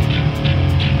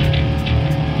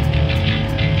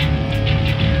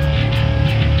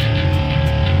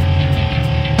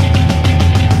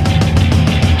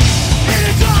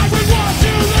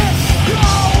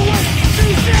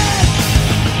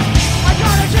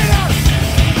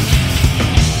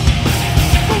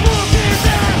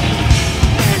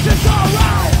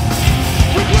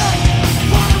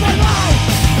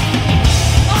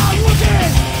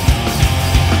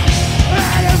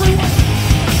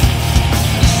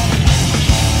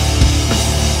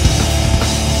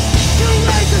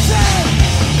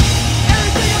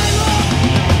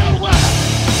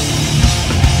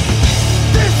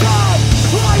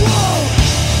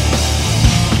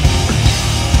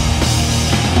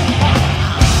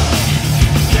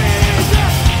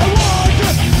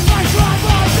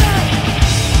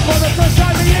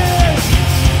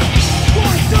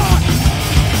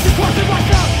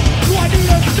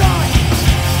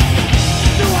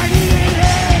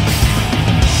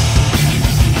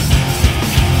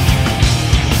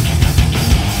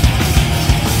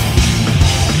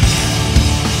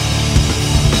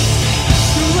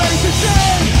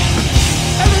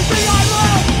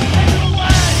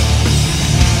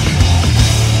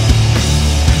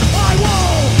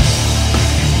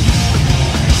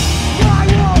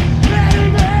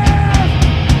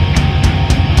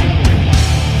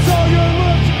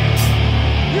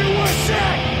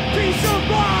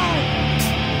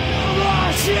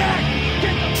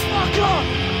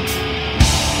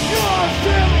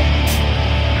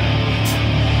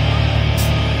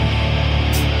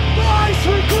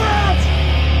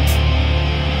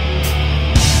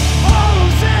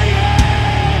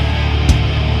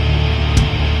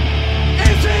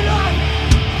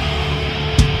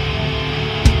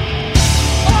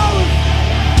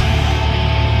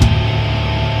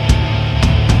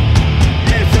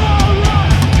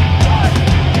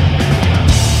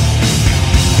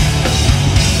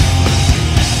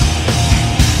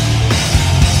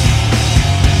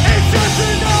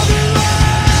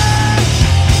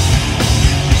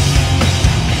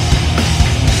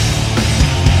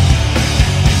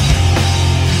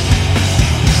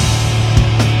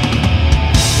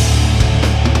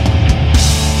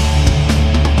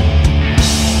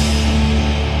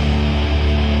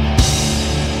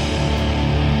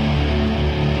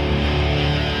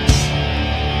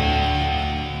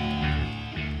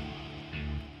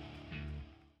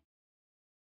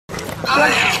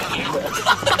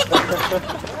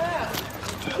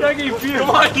 Come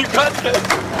on, you got this.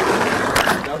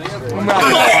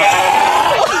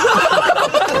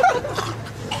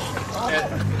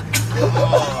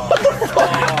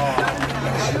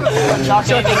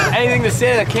 Anything to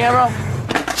say to the camera?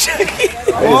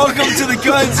 Welcome to the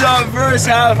Guns Up Verse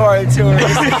Have Heart Tour.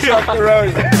 Chuck the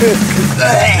roadie.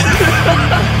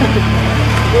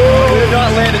 We did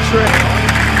not land a trick.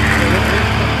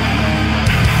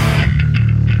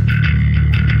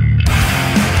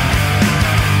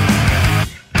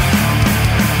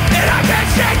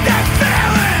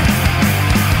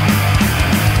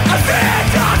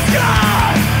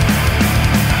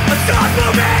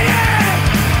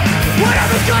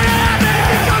 Whatever's gonna happen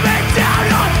is coming down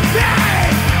on me.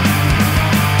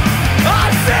 I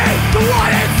see the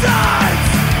one inside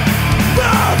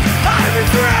move out of his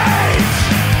reach.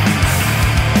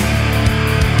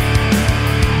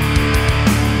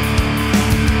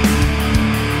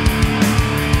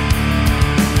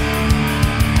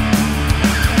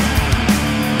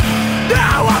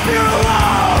 Now I'm here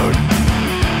alone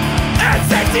and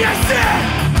safety I sit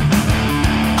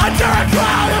under a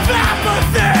cloud of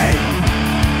apathy.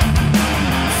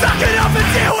 Suck it up and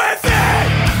deal with it.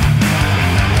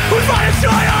 We're fighting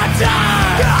short on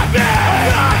time. Not me. I'm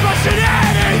not pushing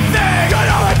anything. Got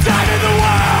all the time in the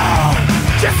world.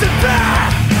 Just sit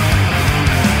back.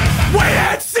 Wait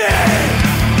and see.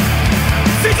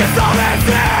 See just all that's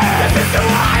it. This is who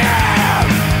I am.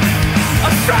 A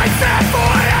strike set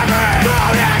forever.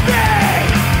 Thrown at me.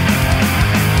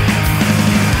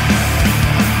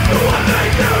 The one thing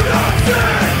you don't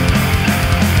see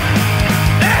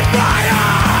in my eyes.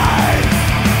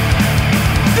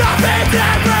 Nothing's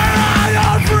ever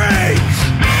out of reach.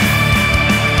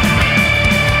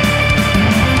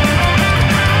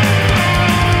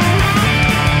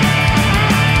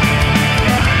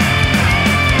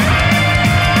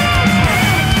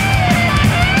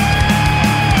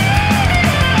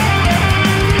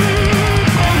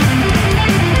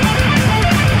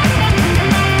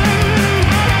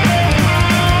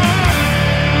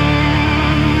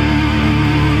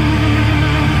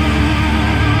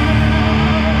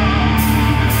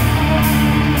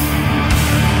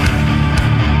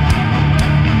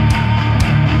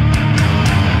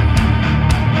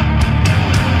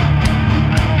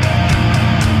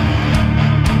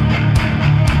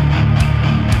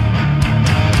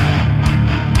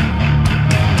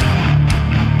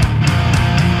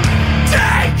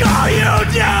 Take all you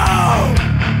do.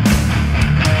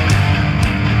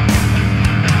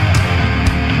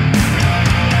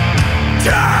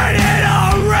 Turn it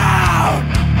around.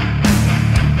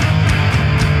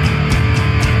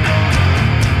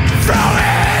 Throw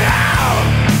it out.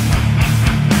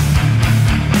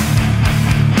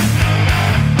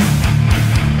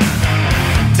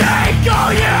 Take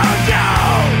all you do.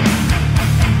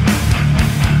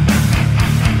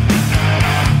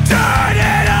 Turn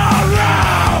it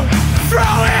around.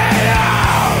 Throw it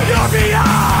out. You're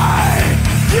behind.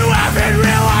 You haven't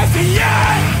realized it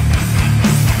yet.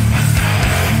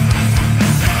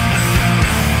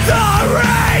 The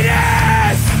rain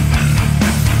is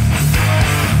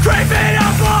creeping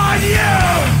up on you.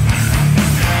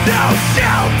 No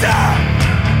shelter.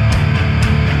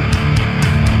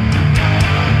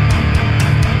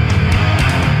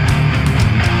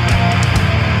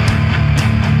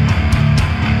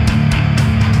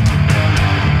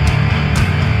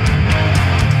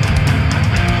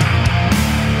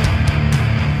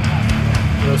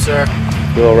 Hello, sir.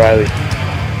 Bill O'Reilly.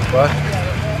 What?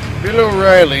 Bill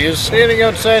O'Reilly is standing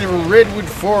outside of a redwood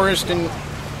forest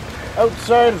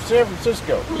outside of San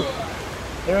Francisco.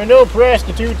 There are no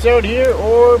prostitutes out here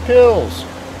or pills,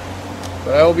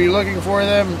 but I will be looking for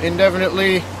them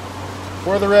indefinitely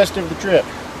for the rest of the trip.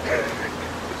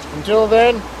 Until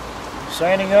then,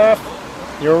 signing off,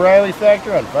 the O'Reilly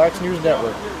Factor on Fox News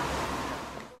Network.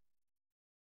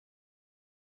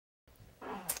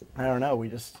 I don't know. We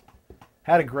just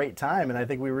had a great time, and I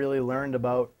think we really learned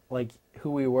about like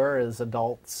who we were as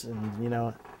adults,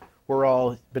 and we're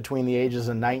all between the ages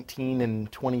of 19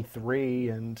 and 23,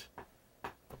 and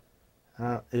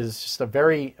is just a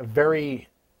very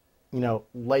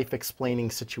life explaining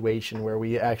situation where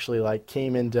we actually like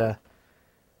came into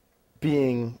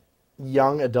being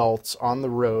young adults on the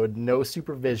road, no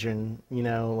supervision,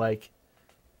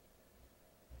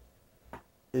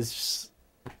 is just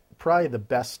probably the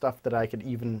best stuff that I could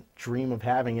even dream of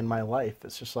having in my life.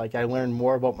 It's just like I learned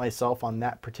more about myself on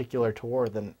that particular tour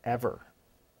than ever.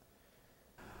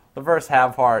 The first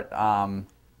Have Heart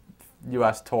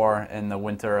U.S. tour in the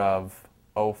winter of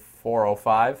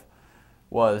 04-05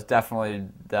 was definitely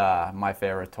my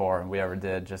favorite tour we ever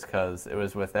did, just because it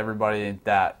was with everybody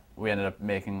that we ended up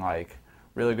making like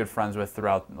really good friends with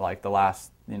throughout like the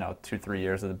last 2-3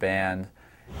 years of the band.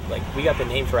 Like, we got the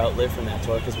name for Outlive from that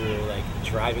tour because we were like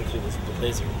driving through this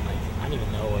blizzard. Like, I don't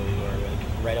even know where we were. Like,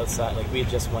 right outside. Like, we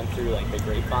had just went through like the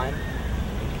Grapevine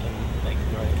in like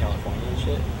Northern California and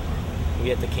shit. We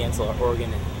had to cancel our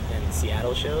Oregon and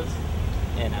Seattle shows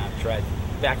and drive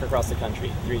back across the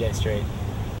country 3 days straight.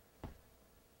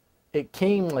 It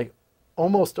came like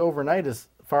almost overnight as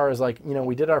far as like,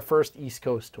 we did our first East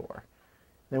Coast tour.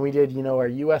 Then we did, our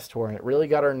U.S. tour, and it really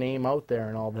got our name out there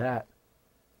and all that.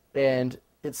 And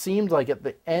it seemed like at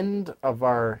the end of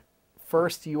our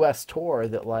first U.S. tour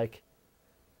that like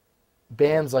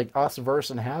bands like us, Verse,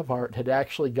 and Have Heart had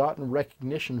actually gotten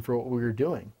recognition for what we were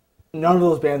doing. None of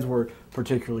those bands were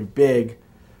particularly big,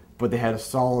 but they had a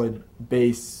solid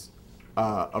base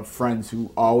of friends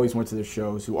who always went to their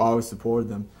shows, who always supported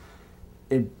them.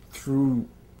 And through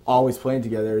always playing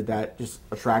together, that just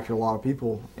attracted a lot of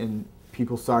people, and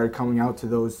people started coming out to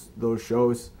those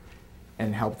shows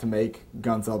and helped to make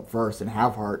Guns Up, Verse, and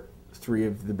Have Heart three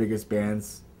of the biggest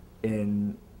bands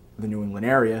in the New England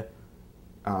area,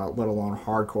 let alone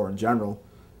hardcore in general.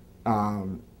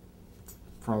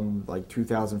 from like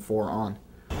 2004 on.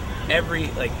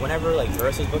 Whenever like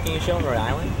Verse was booking a show in Rhode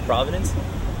Island, Providence,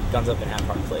 Guns Up and Half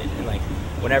Heart played, and like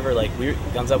whenever like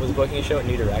Guns Up was booking a show at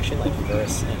New Direction, like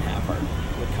Verse and Half Heart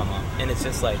would come up, and it's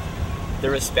just like the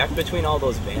respect between all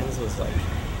those bands was like,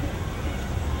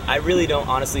 I really don't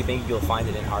honestly think you'll find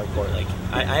it in hardcore. Like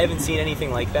I haven't seen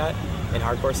anything like that in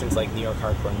hardcore since like New York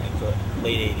hardcore in like the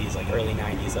late 80s, like early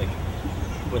 90s, like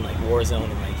when like Warzone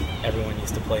and like everyone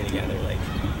used to play together. Like,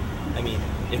 I mean,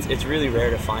 it's really rare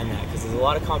to find that because there's a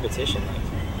lot of competition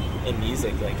like in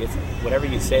music. Like it's whatever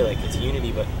you say, like it's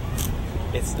unity, but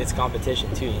it's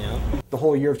competition too, you know. The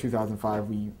whole year of 2005,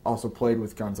 we also played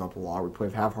with Guns Up a lot. We played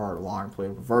with Half Heart a lot, and played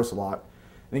with Verse a lot.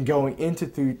 And then going into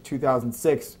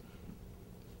 2006,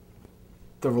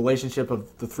 the relationship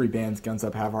of the three bands, Guns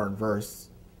Up, Half Heart, and Verse,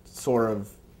 sort of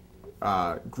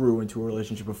grew into a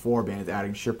relationship of four bands,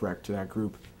 adding Shipwreck to that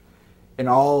group. And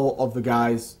all of the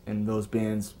guys in those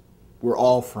bands were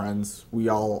all friends. We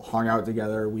all hung out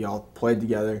together. We all played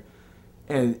together.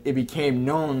 And it became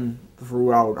known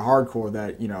throughout hardcore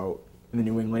that, you know, in the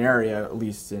New England area, at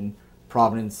least in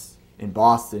Providence, in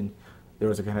Boston, there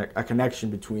was a connection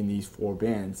between these four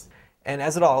bands. And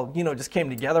as it all, you know, just came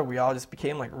together, we all just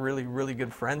became like really, really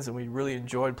good friends, and we really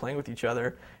enjoyed playing with each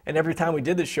other. And every time we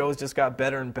did the shows, just got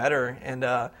better and better. And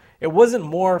it wasn't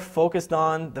more focused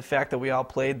on the fact that we all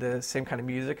played the same kind of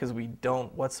music, because we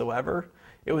don't whatsoever.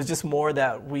 It was just more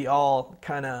that we all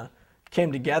kind of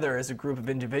came together as a group of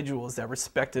individuals that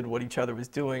respected what each other was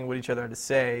doing, what each other had to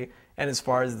say, and as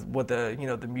far as what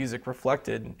the music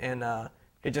reflected. And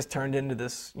it just turned into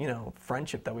this, you know,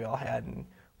 friendship that we all had. And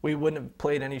we wouldn't have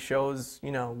played any shows,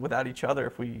 you know, without each other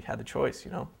if we had the choice,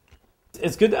 you know.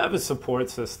 It's good to have a support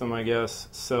system, I guess.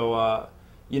 So,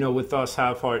 you know, with us,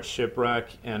 Half Heart, Shipwreck,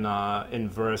 and in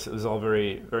Verse, it was all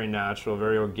very, very natural,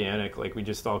 very organic. Like, we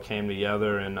just all came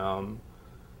together and,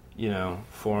 you know,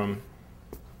 formed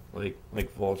like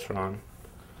Voltron.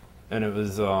 And it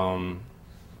was,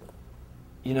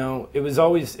 you know, it was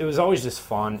always just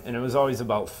fun, and it was always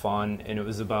about fun, and it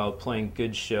was about playing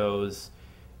good shows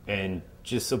and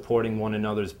just supporting one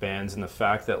another's bands. And the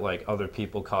fact that like other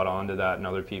people caught on to that and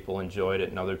other people enjoyed it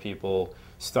and other people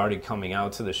started coming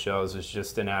out to the shows was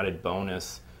just an added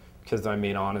bonus. Because I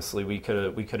mean, honestly, we could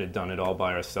have done it all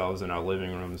by ourselves in our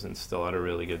living rooms and still had a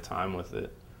really good time with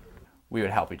it. We would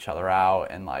help each other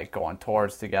out and like go on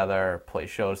tours together, play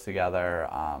shows together,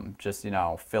 just, you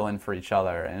know, fill in for each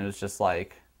other. And it was just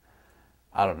like,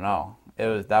 I don't know.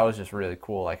 That was just really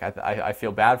cool. Like I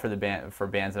feel bad for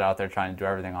bands that are out there trying to do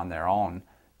everything on their own,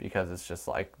 because it's just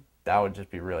like that would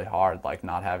just be really hard. Like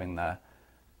not having the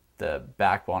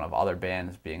backbone of other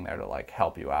bands being there to like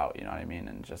help you out. You know what I mean?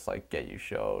 And just like get you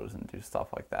shows and do stuff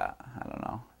like that. I don't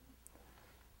know.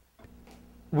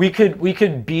 We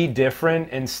could be different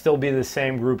and still be the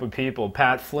same group of people.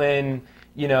 Pat Flynn,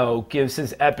 you know, gives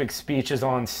his epic speeches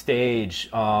on stage.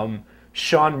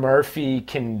 Sean Murphy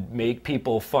can make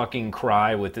people fucking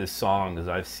cry with his songs.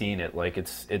 I've seen it. Like,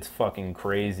 it's fucking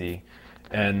crazy.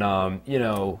 And, you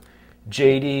know,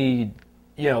 JD,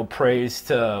 you know, prays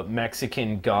to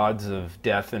Mexican gods of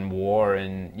death and war.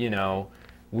 And, you know,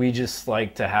 we just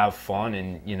like to have fun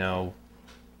and, you know,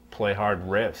 play hard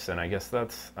riffs. And I guess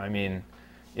that's, I mean,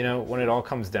 you know, when it all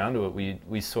comes down to it,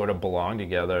 we sort of belong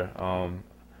together.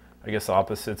 I guess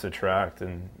opposites attract,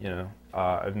 and, you know,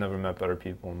 I've never met better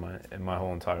people in my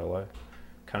whole entire life.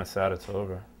 Kind of sad it's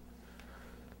over.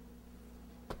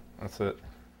 That's it.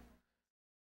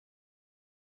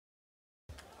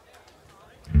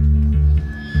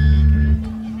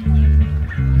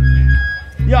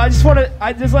 Yeah, I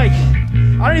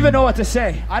don't even know what to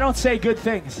say. I don't say good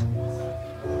things.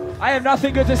 I have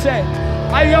nothing good to say.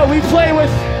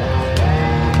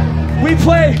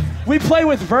 We play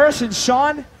with Verse, and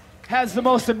Sean has the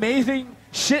most amazing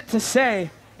shit to say,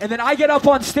 and then I get up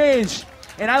on stage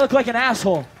and I look like an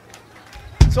asshole.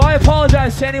 So I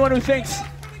apologize to anyone who thinks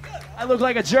I look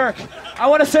like a jerk. I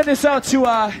want to send this out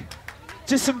to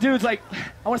just some dudes. Like,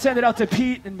 I want to send it out to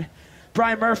Pete and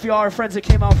Brian Murphy, all our friends that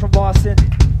came out from Boston.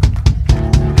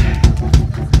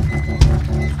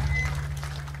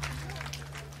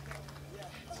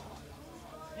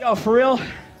 Yo, for real,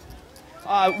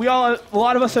 a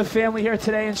lot of us have family here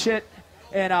today and shit.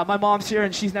 And my mom's here,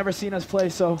 and she's never seen us play,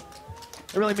 so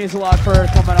it really means a lot for her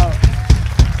coming out.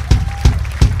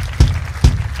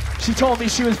 She told me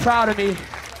she was proud of me.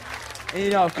 And, you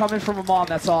know, coming from a mom,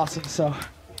 that's awesome, so.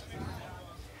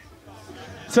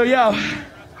 So, yo.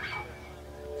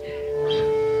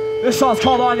 This song's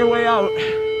called On Your Way Out.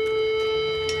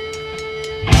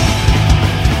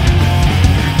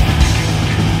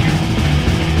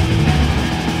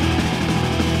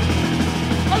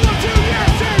 I love you, yeah,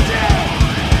 yeah.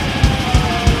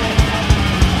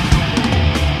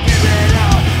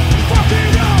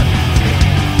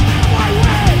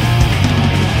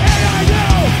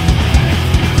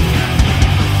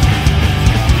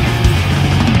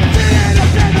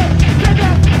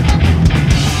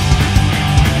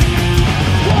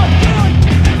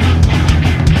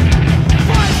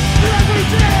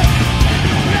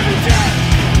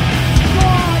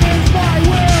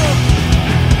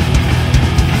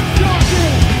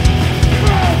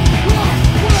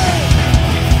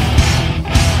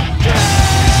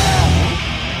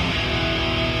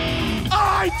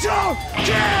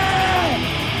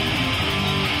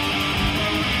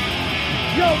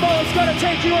 gonna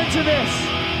take you into this.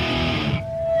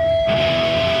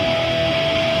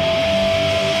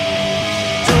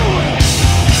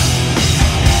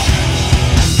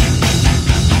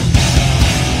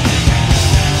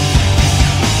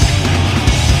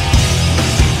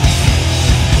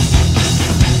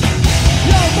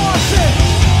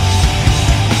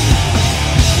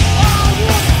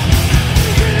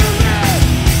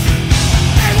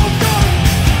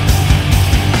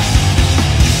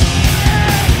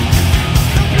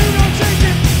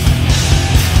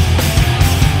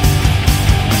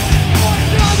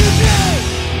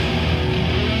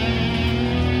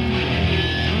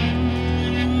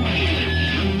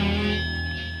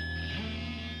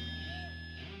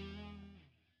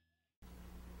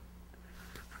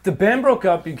 The band broke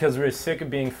up because we were sick of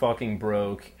being fucking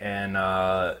broke, and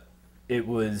it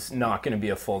was not going to be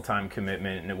a full-time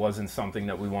commitment, and it wasn't something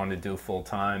that we wanted to do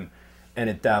full-time. And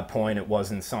at that point, it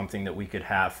wasn't something that we could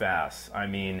half-ass. I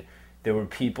mean, there were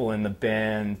people in the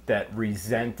band that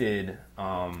resented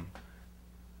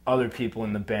other people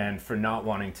in the band for not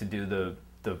wanting to do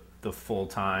the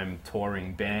full-time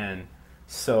touring band.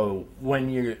 So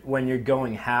when you're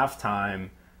going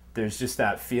half-time, there's just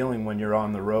that feeling when you're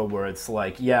on the road where it's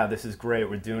like, yeah, this is great,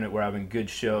 we're doing it, we're having good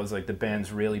shows, like the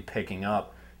band's really picking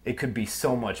up. It could be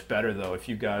so much better though if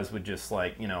you guys would just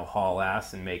like, you know, haul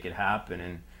ass and make it happen.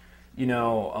 And you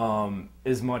know,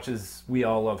 as much as we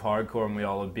all love hardcore and we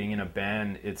all love being in a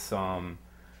band, it's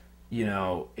you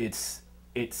know, it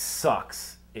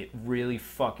sucks. It really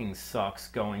fucking sucks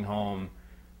going home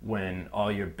when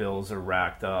all your bills are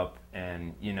racked up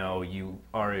and you know you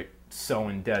are so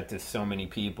in debt to so many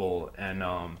people. And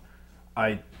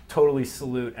I totally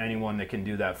salute anyone that can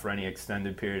do that for any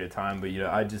extended period of time, but you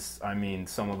know, I mean,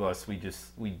 some of us, we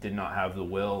did not have the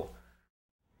will.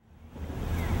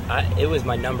 It was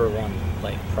my number one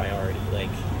like priority. Like,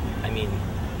 I mean,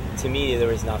 to me there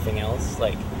was nothing else.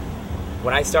 Like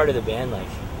when I started the band, like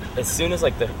as soon as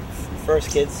like the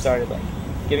first kids started like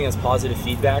giving us positive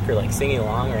feedback or like singing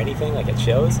along or anything like at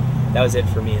shows, that was it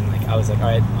for me. And like I was like,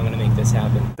 all right, I'm gonna make this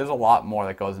happen. There's a lot more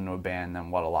that goes into a band than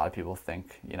what a lot of people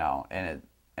think, you know, and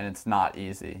it's not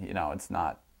easy, you know. It's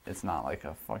not like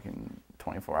a fucking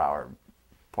 24-hour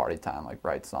party time, like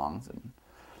write songs and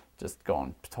just go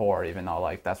on tour, even though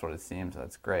like that's what it seems.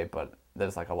 That's great, but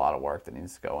there's like a lot of work that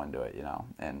needs to go into it, you know.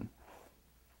 And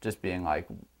just being like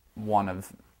one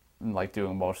of like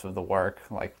doing most of the work,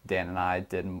 like Dan and I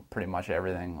did pretty much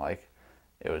everything. Like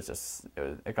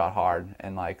it got hard,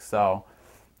 and like so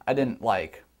I didn't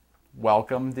like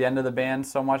welcome the end of the band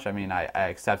so much. I mean, I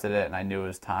accepted it and I knew it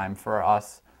was time for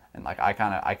us, and like I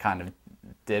kind of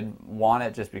did want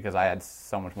it just because I had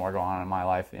so much more going on in my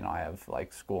life. You know, I have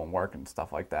like school and work and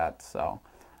stuff like that, so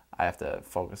I have to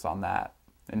focus on that.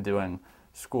 And doing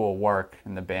school, work,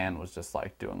 and the band was just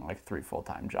like doing like 3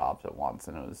 full-time jobs at once,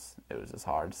 and it was just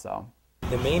hard. So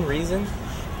the main reason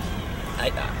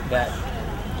that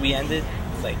we ended,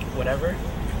 like whatever,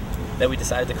 that we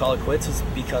decided to call it quits was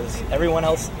because everyone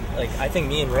else, like I think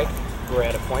me and Rick were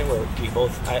at a point where we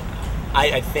both,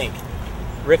 I think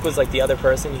Rick was like the other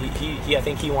person. He I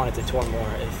think he wanted to tour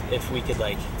more if we could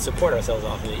like support ourselves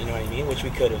off of it, you know what I mean? Which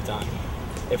we could have done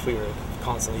if we were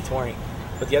constantly touring.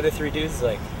 But the other 3 dudes,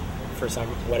 like for some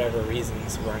whatever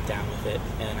reasons, weren't down with it.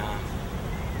 And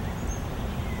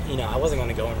you know, I wasn't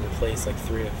gonna go and replace like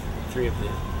three of the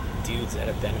dudes that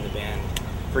have been in the band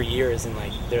for years, and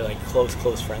like they're like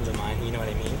close friends of mine, you know what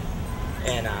I mean?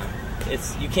 And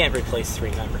it's, you can't replace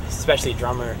 3 members, especially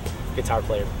drummer, guitar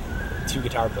player, 2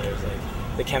 guitar players. Like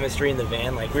the chemistry in the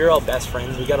band, like we were all best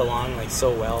friends, we got along like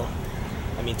so well.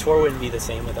 I mean, tour wouldn't be the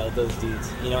same without those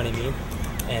dudes, you know what I mean?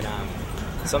 And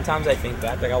sometimes I think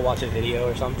back, like I'll watch a video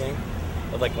or something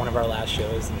of like one of our last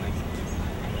shows, and like,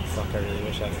 I'm like, fuck, I really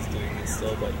wish I was doing this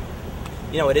still. But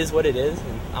you know, it is what it is,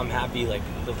 and I'm happy like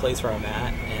the place where I'm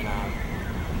at, and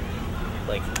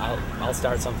like I'll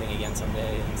start something again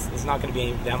someday, and it's not going to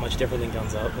be that much different than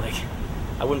Guns Up. Like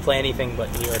I wouldn't play anything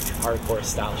but New York hardcore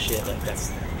style shit. Like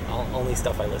that's only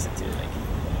stuff I listen to. Like,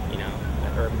 you know,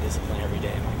 Urban Discipline every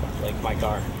day in my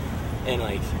car, and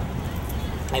like,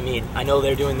 I mean, I know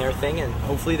they're doing their thing, and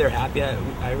hopefully they're happy.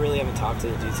 I really haven't talked to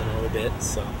the dudes in a little bit,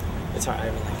 so it's hard. I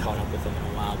haven't like caught up with them in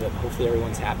a while, but hopefully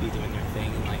everyone's happy doing their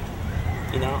thing, and like,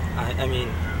 you know, I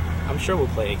mean, I'm sure we'll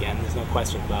play again. There's no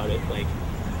question about it. Like,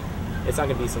 it's not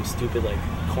gonna be some stupid like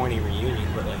corny reunion,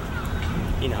 but like,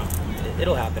 you know,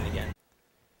 it'll happen again.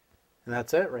 And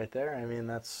that's it right there. I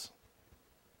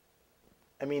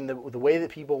mean, the way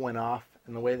that people went off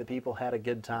and the way that people had a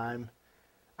good time,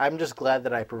 I'm just glad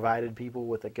that I provided people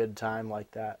with a good time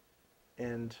like that.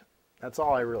 And that's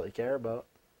all I really care about.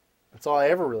 That's all I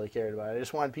ever really cared about. I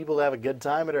just wanted people to have a good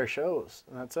time at our shows,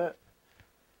 and that's it.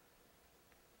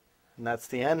 And that's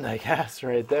the end, I guess,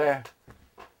 right there.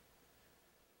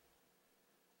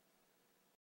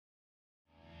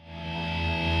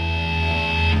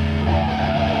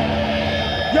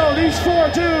 Yo, these 4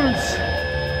 dudes,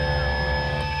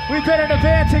 we've been in a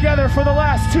band together for the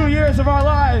last 2 years of our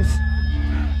lives.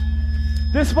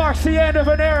 This marks the end of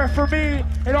an era for me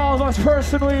and all of us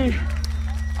personally.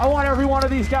 I want every one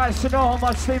of these guys to know how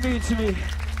much they mean to me.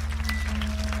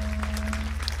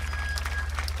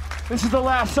 This is the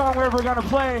last song we're ever gonna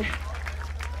play.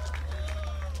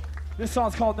 This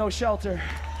song's called No Shelter.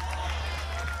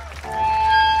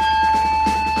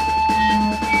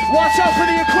 Watch out for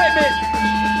the equipment,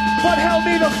 but help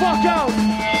me the fuck out.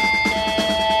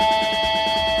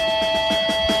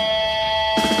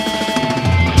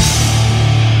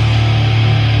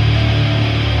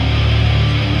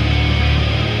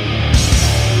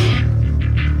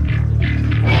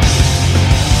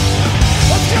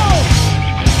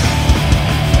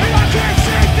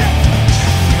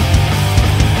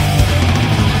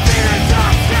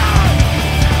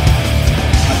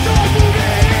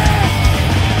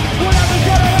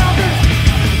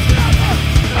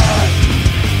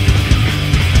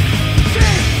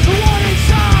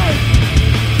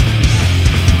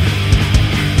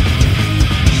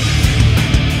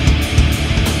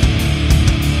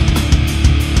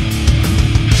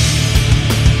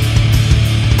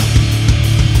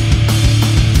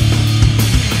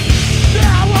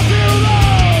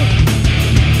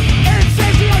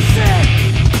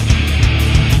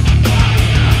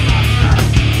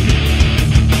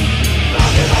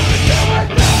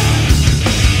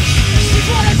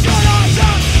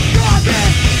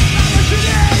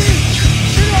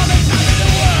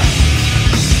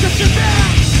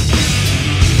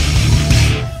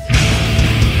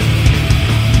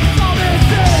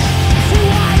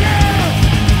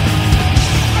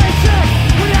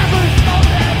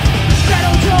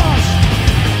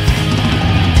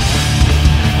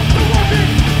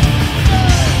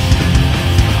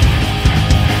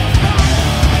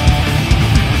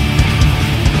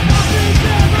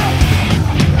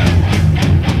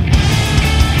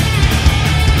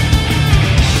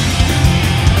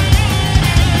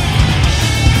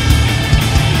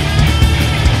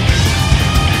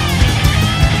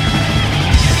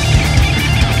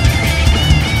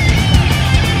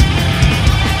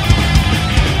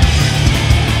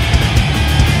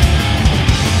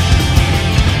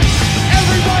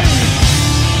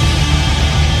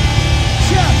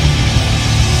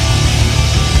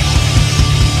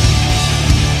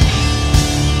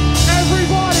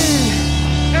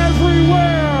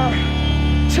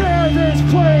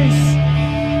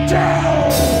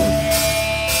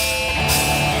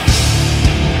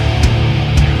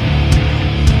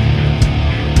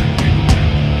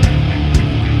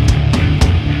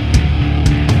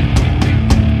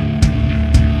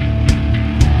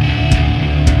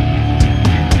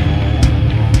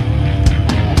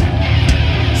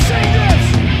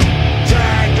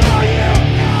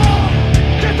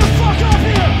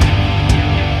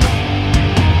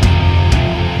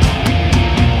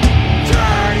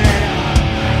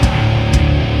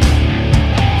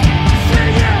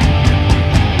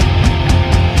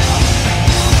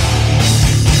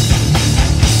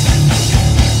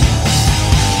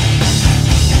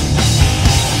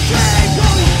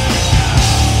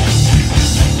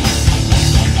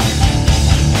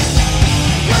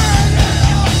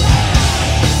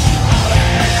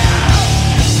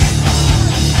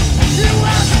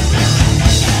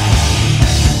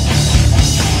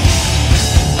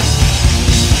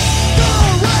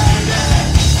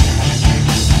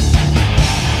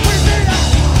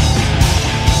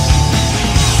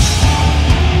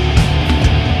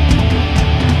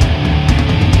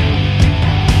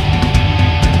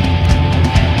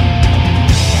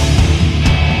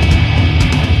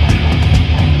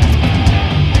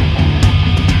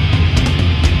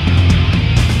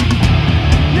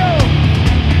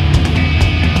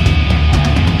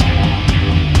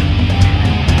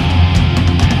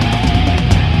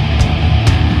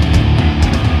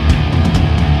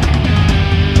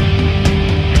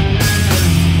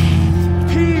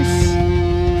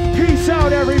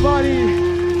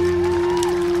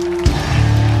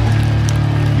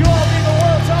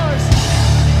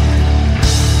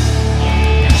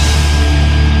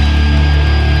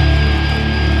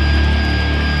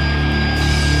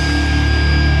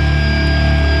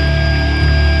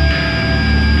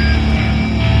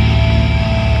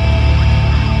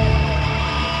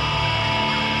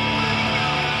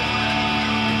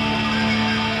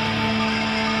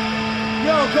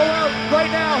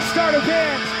 a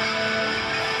band,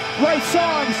 write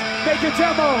songs, make a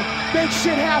demo, make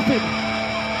shit happen.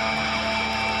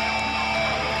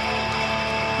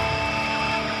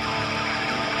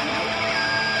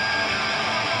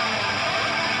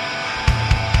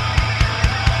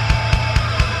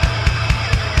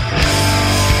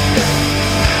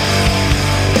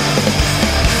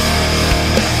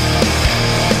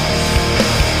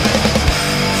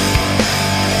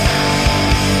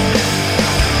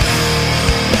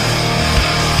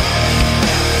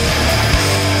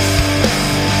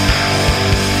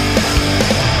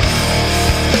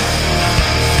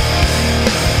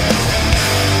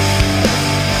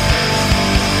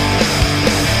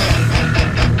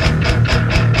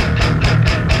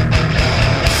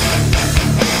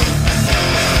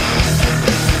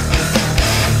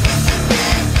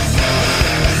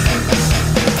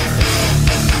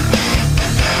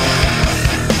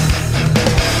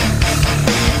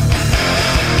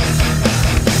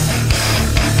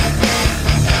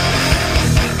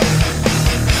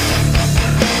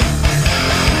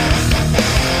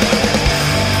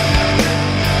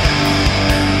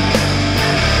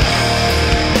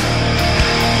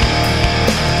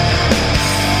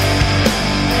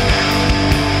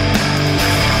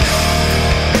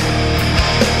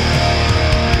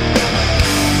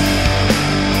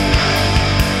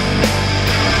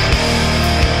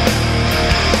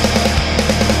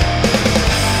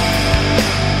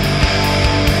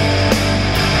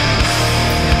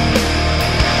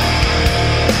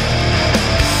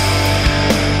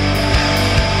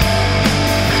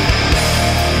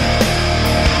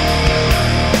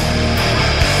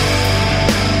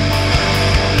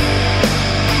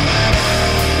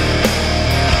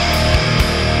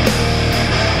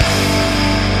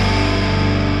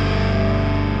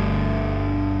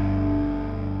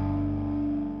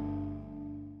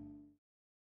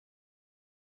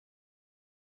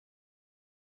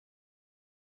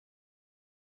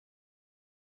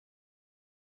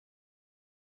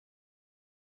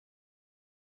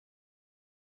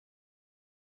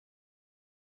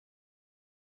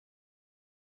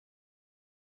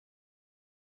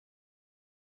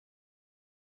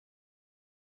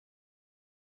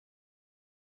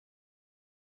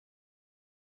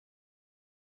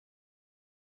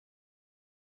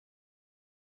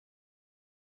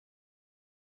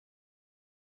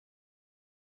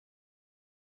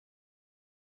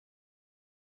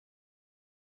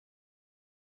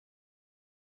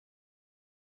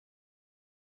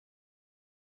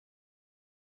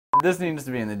 This needs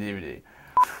to be in the DVD.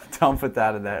 Don't put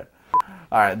that in there.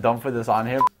 All right, don't put this on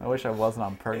here. I wish I wasn't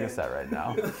on Percocet right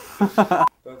now.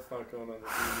 That's not going on the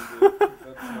DVD.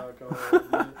 That's not going on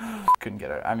the DVD. Couldn't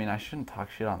get our, I mean, I shouldn't talk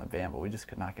shit on the band, but we just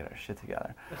could not get our shit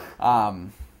together.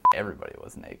 Everybody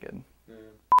was naked.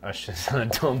 I should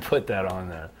don't put that on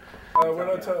there.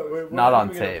 We're not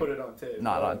on tape. Put it on tape.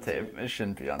 Not on tape. It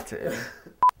shouldn't be on tape.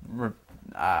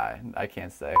 I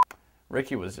can't say.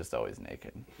 Ricky was just always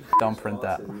naked. Don't print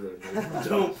that.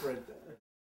 Don't print that.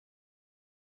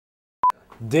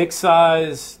 Dick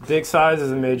size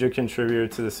is a major contributor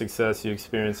to the success you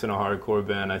experience in a hardcore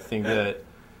band. I think that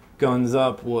Guns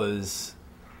Up was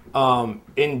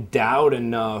endowed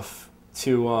enough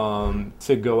to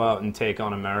go out and take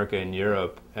on America and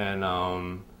Europe, and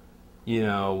you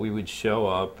know, we would show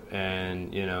up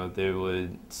and, you know, they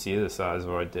would see the size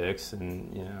of our dicks,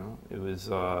 and, you know, it was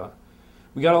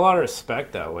we got a lot of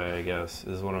respect that way, I guess,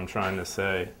 is what I'm trying to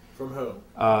say. From who?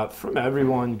 From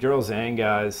everyone, girls and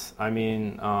guys. I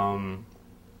mean,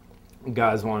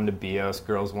 guys wanted to be us,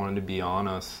 girls wanted to be on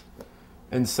us.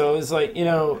 And so it's like, you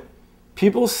know,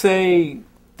 people say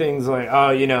things like, oh,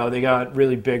 you know, they got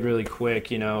really big really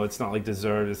quick, you know, it's not like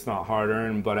deserved, it's not hard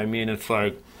earned. But I mean, it's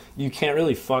like, you can't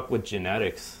really fuck with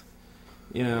genetics,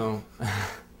 you know.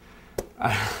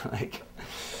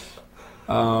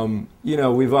 You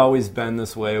know, we've always been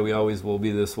this way, we always will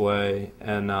be this way,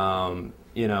 and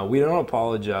you know, we don't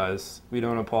apologize. We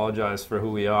don't apologize for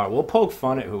who we are. We'll poke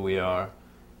fun at who we are,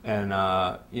 and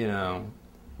you know,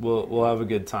 we'll have a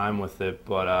good time with it.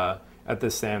 But at the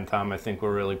same time, I think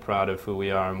we're really proud of who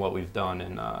we are and what we've done,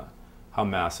 and how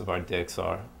massive our dicks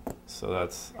are. So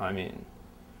that's, I mean,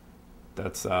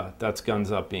 that's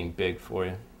Guns Up being big for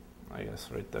you, I guess,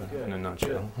 right there in a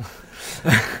nutshell.